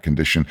forth in that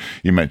condition.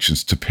 He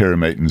mentions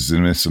topiramate and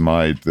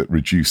zonisamide that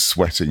reduce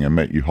sweating and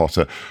make you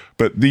hotter.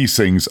 But these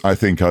things, I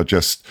think, are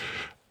just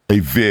a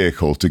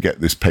vehicle to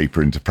get this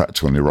paper into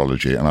practical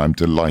neurology, and I'm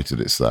delighted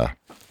it's there.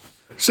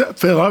 So,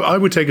 Phil, I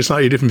would take a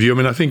slightly different view. I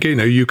mean, I think,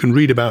 you can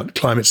read about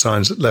climate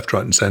science left,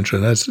 right and centre.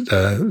 And as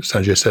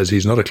Sanjay says,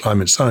 he's not a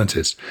climate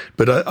scientist.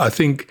 But I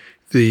think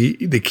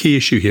the key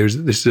issue here is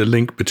that this is a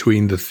link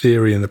between the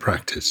theory and the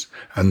practice.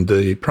 And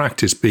the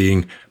practice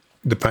being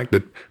the fact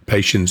that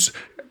patients,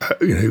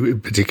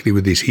 particularly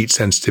with these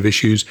heat-sensitive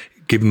issues,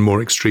 given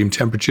more extreme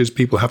temperatures,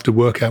 people have to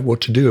work out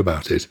what to do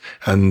about it.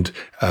 And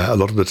a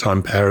lot of the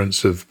time,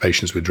 parents of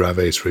patients with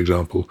Dravet, for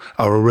example,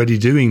 are already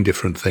doing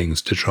different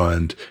things to try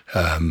and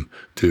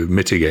to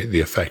mitigate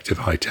the effect of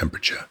high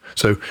temperature.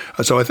 So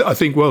I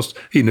think whilst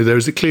there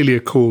is clearly a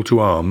call to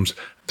arms,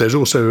 there's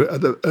also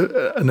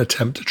an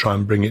attempt to try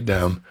and bring it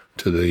down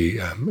to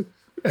the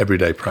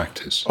everyday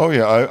practice. Oh,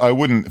 yeah. I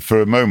wouldn't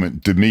for a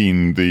moment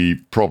demean the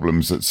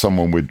problems that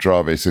someone with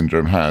Dravet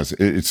syndrome has.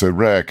 It's a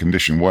rare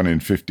condition, 1 in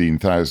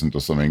 15,000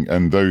 or something,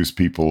 and those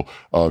people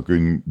are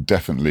going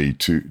definitely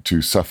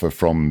to suffer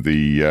from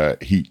the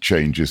heat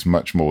changes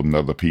much more than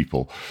other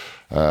people.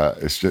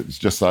 It's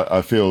just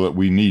I feel that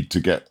we need to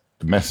get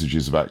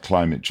messages about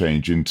climate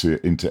change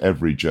into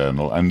every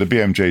journal, and the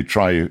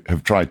BMJ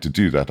have tried to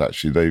do that.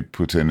 Actually, they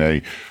put in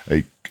a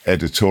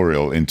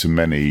editorial into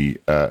many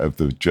of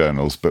the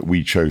journals, but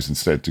we chose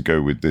instead to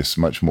go with this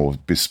much more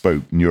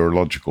bespoke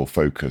neurological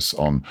focus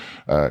on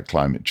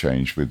climate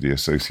change with the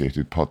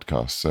associated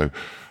podcast. So,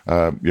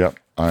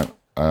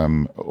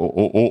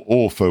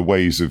 all for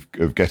ways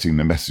of getting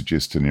the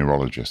messages to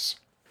neurologists.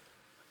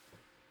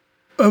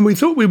 And we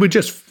thought we would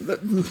just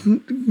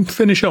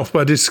finish off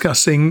by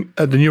discussing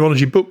the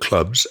neurology book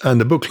clubs and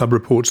the book club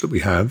reports that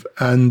we have.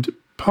 And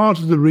part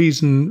of the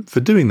reason for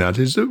doing that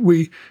is that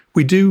we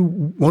do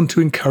want to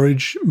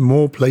encourage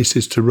more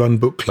places to run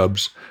book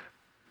clubs,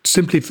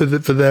 simply for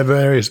their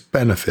various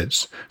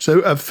benefits.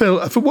 So, Phil,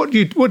 what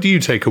do you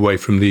take away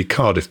from the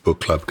Cardiff Book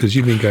Club? Because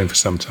you've been going for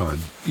some time.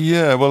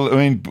 Yeah, well, I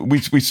mean,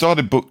 we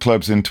started book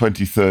clubs in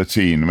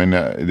 2013. I mean,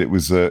 it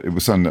was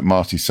something that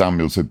Marty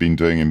Samuels had been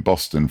doing in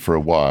Boston for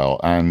a while,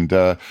 and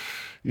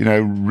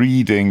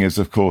reading is,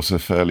 of course, a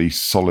fairly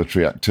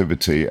solitary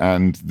activity,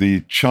 and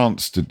the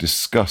chance to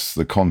discuss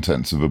the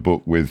contents of a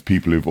book with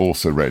people who've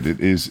also read it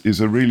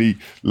is a really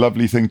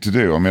lovely thing to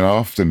do. I mean, I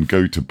often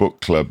go to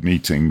book club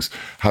meetings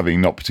having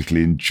not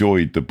particularly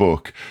enjoyed the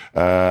book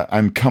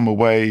and come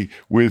away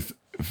with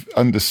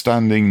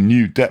understanding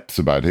new depths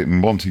about it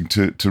and wanting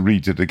to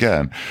read it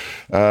again.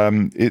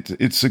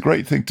 It's a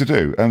great thing to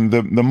do. And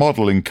the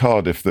model in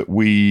Cardiff that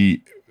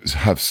we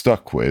have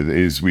stuck with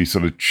is we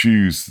sort of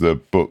choose the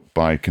book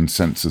by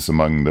consensus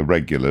among the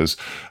regulars.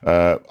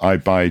 I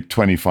buy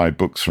 25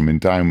 books from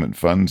endowment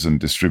funds and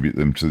distribute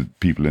them to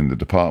people in the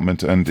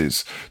department, and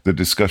the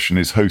discussion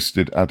is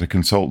hosted at a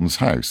consultant's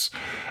house.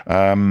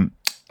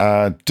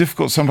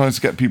 Difficult sometimes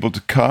to get people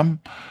to come.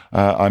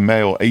 I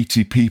mail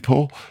 80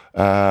 people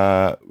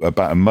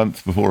about a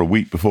month before, a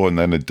week before, and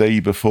then a day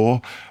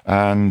before,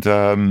 and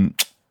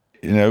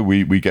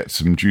we get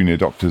some junior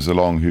doctors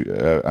along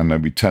and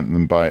then we tempt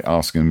them by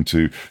asking them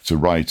to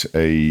write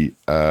a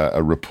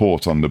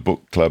report on the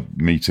book club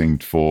meeting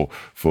for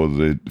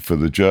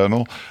the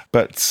journal.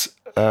 But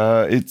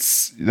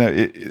it's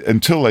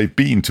until they've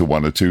been to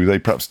one or two, they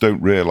perhaps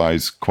don't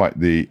realise quite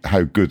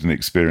how good an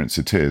experience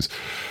it is.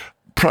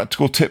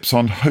 Practical tips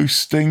on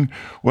hosting.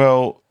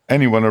 Well,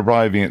 anyone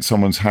arriving at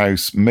someone's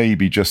house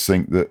maybe just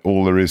think that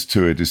all there is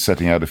to it is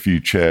setting out a few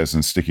chairs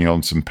and sticking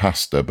on some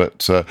pasta.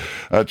 But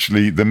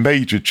actually, the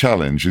major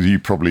challenge, as you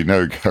probably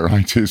know,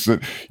 Gait, is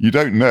that you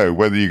don't know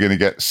whether you're going to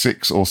get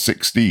 6 or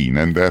 16,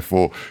 and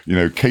therefore,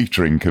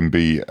 catering can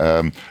be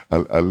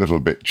a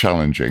little bit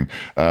challenging.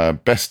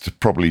 Best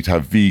probably to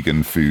have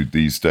vegan food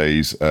these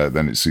days,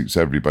 then it suits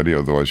everybody.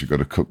 Otherwise, you've got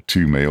to cook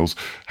 2 meals,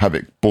 have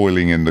it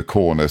boiling in the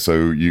corner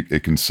so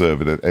it can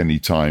serve it at any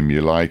time you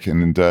like,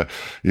 and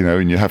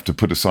you have to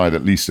put aside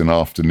at least an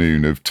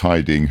afternoon of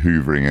tidying,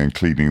 hoovering and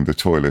cleaning the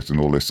toilet and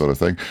all this sort of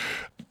thing.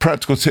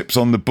 Practical tips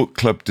on the book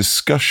club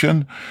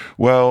discussion.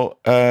 Well,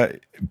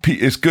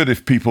 it's good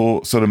if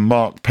people sort of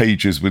mark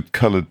pages with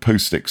coloured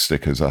post-it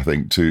stickers, I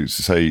think, to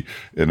say,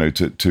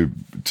 to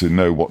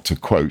know what to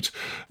quote.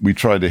 We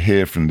try to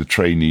hear from the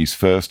trainees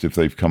first if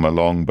they've come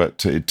along,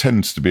 but it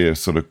tends to be a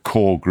sort of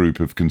core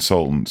group of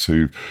consultants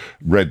who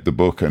read the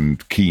book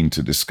and keen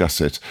to discuss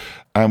it.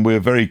 And we're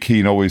very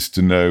keen always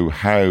to know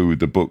how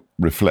the book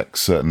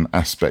reflects certain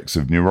aspects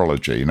of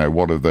neurology.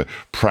 What are the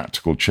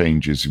practical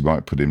changes you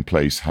might put in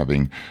place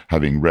having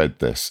read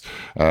this?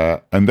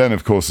 And then,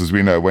 of course, as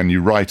we know, when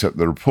you write up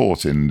the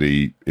report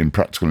in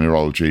practical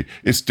neurology,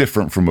 it's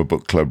different from a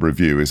book club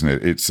review, isn't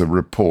it? It's a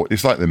report.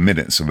 It's like the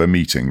minutes of a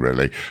meeting,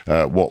 really.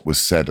 What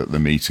was said at the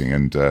meeting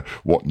and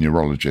what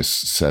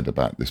neurologists said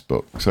about this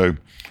book. So,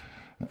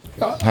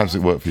 how does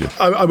it work for you?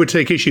 I would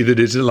take issue that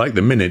it's like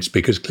the minutes,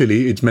 because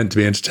clearly it's meant to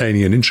be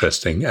entertaining and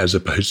interesting, as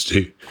opposed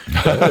to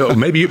or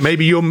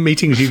maybe your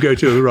meetings you go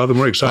to are rather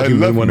more exciting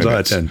than the ones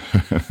minutes. I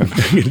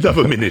attend. You love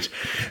a minute.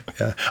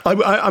 Yeah.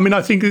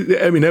 I think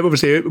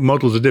obviously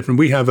models are different.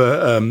 We have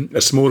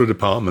a smaller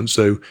department,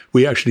 so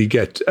we actually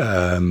get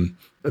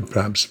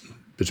perhaps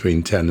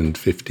between 10 and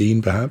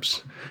 15,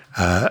 perhaps.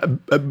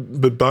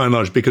 But by and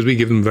large, because we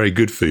give them very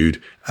good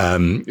food,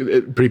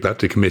 people have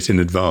to commit in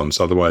advance.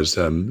 Otherwise,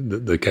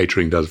 the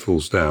catering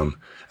falls down.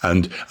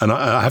 And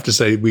I have to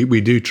say,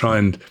 we do try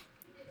and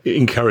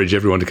encourage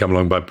everyone to come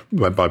along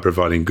by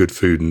providing good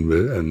food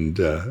and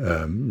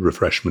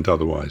refreshment.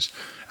 Otherwise,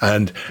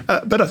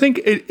 but I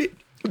think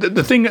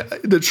the thing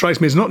that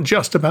strikes me is not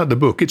just about the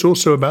book; it's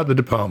also about the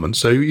department.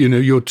 So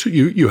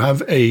you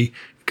have a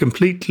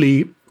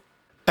completely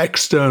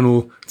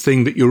external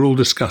thing that you're all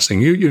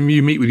discussing. You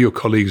meet with your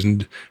colleagues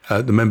and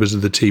the members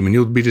of the team, and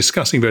you'll be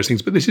discussing various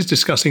things. But this is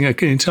discussing an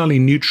entirely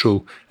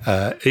neutral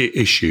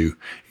issue.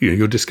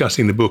 You're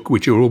discussing the book,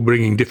 which you're all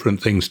bringing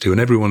different things to,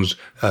 and everyone's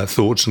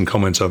thoughts and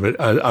comments of it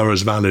are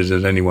as valid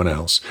as anyone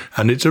else.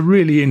 And it's a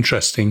really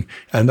interesting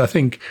and I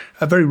think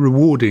a very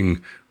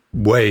rewarding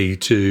way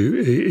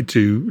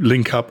to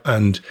link up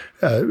and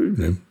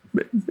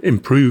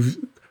improve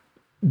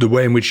the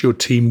way in which your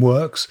team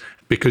works,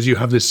 because you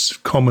have this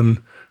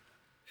common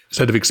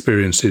set of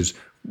experiences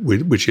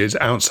which is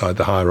outside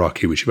the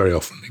hierarchy, which very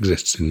often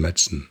exists in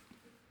medicine.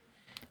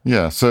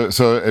 Yeah, so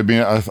I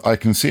mean, I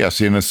can see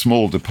actually in a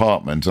small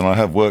department, and I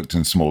have worked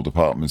in small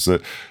departments,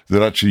 that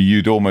actually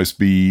you'd almost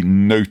be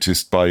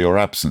noticed by your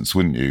absence,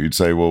 wouldn't you? You'd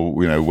say, well,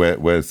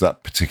 where's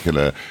that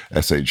particular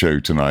SHO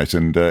tonight?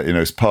 And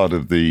it's part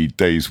of the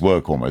day's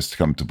work almost to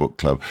come to book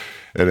club.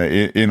 And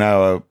in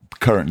our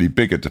currently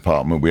bigger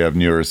department, we have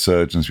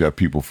neurosurgeons, we have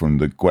people from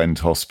the Gwent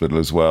Hospital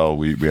as well,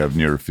 we have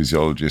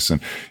neurophysiologists,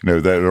 and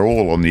they're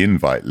all on the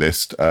invite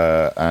list,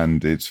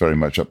 and it's very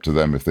much up to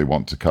them if they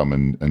want to come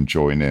and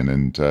join in,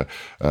 and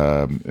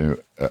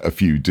a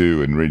few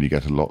do and really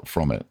get a lot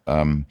from it.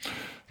 I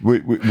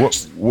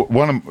was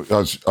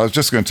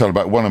just going to tell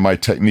about one of my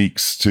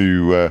techniques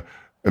to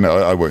no,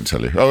 I won't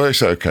tell you. Oh,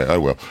 actually, okay, I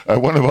will.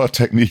 One of our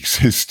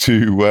techniques is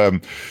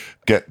to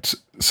get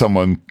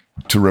someone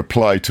to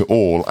reply to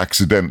all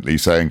accidentally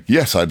saying,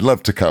 yes, I'd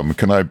love to come.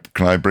 Can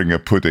I bring a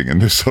pudding and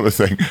this sort of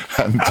thing?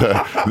 And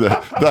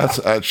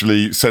that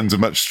actually sends a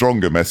much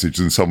stronger message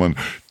than someone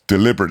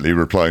deliberately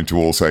replying to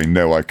all saying,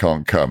 no, I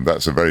can't come.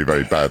 That's a very,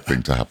 very bad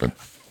thing to happen.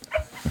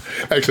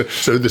 Excellent.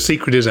 So the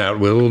secret is out.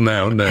 We'll all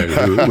now know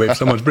if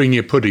someone's bringing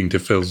a pudding to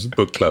Phil's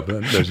book club.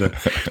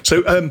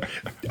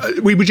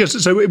 We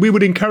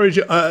would encourage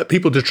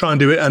people to try and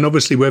do it. And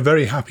obviously, we're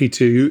very happy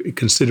to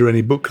consider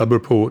any book club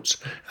reports.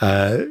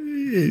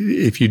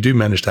 If you do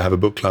manage to have a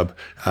book club,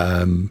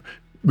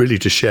 really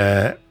to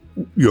share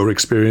your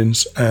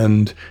experience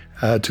and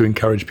to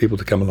encourage people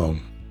to come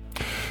along.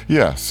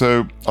 Yeah,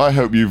 so I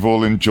hope you've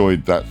all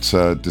enjoyed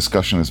that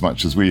discussion as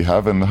much as we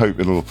have, and I hope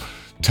it'll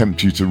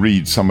tempt you to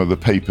read some of the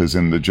papers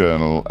in the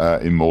journal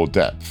in more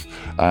depth.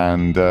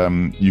 And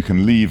you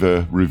can leave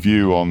a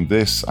review on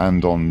this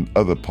and on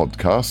other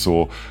podcasts,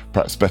 or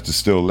perhaps better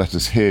still, let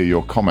us hear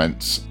your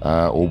comments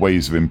or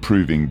ways of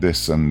improving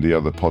this and the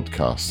other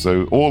podcasts.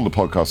 So all the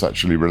podcasts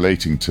actually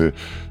relating to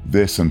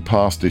this and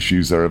past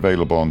issues are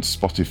available on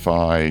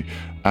Spotify,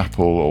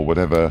 Apple, or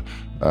whatever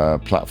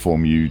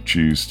platform you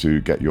choose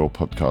to get your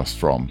podcast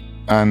from.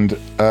 And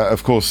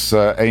of course,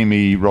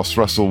 Amy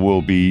Ross-Russell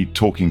will be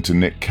talking to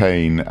Nick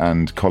Kane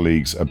and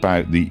colleagues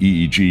about the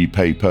EEG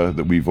paper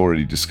that we've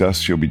already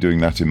discussed. She'll be doing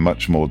that in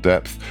much more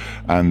depth.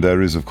 And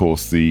there is, of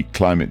course, the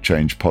climate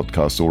change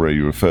podcast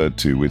already referred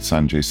to with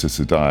Sanjay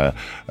Sisodia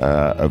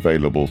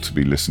available to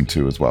be listened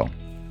to as well.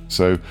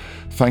 So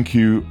thank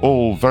you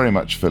all very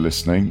much for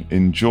listening.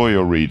 Enjoy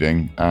your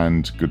reading,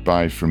 and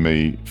goodbye from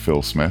me,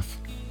 Phil Smith.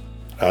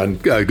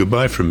 And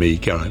goodbye from me,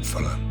 Gait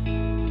Fuller.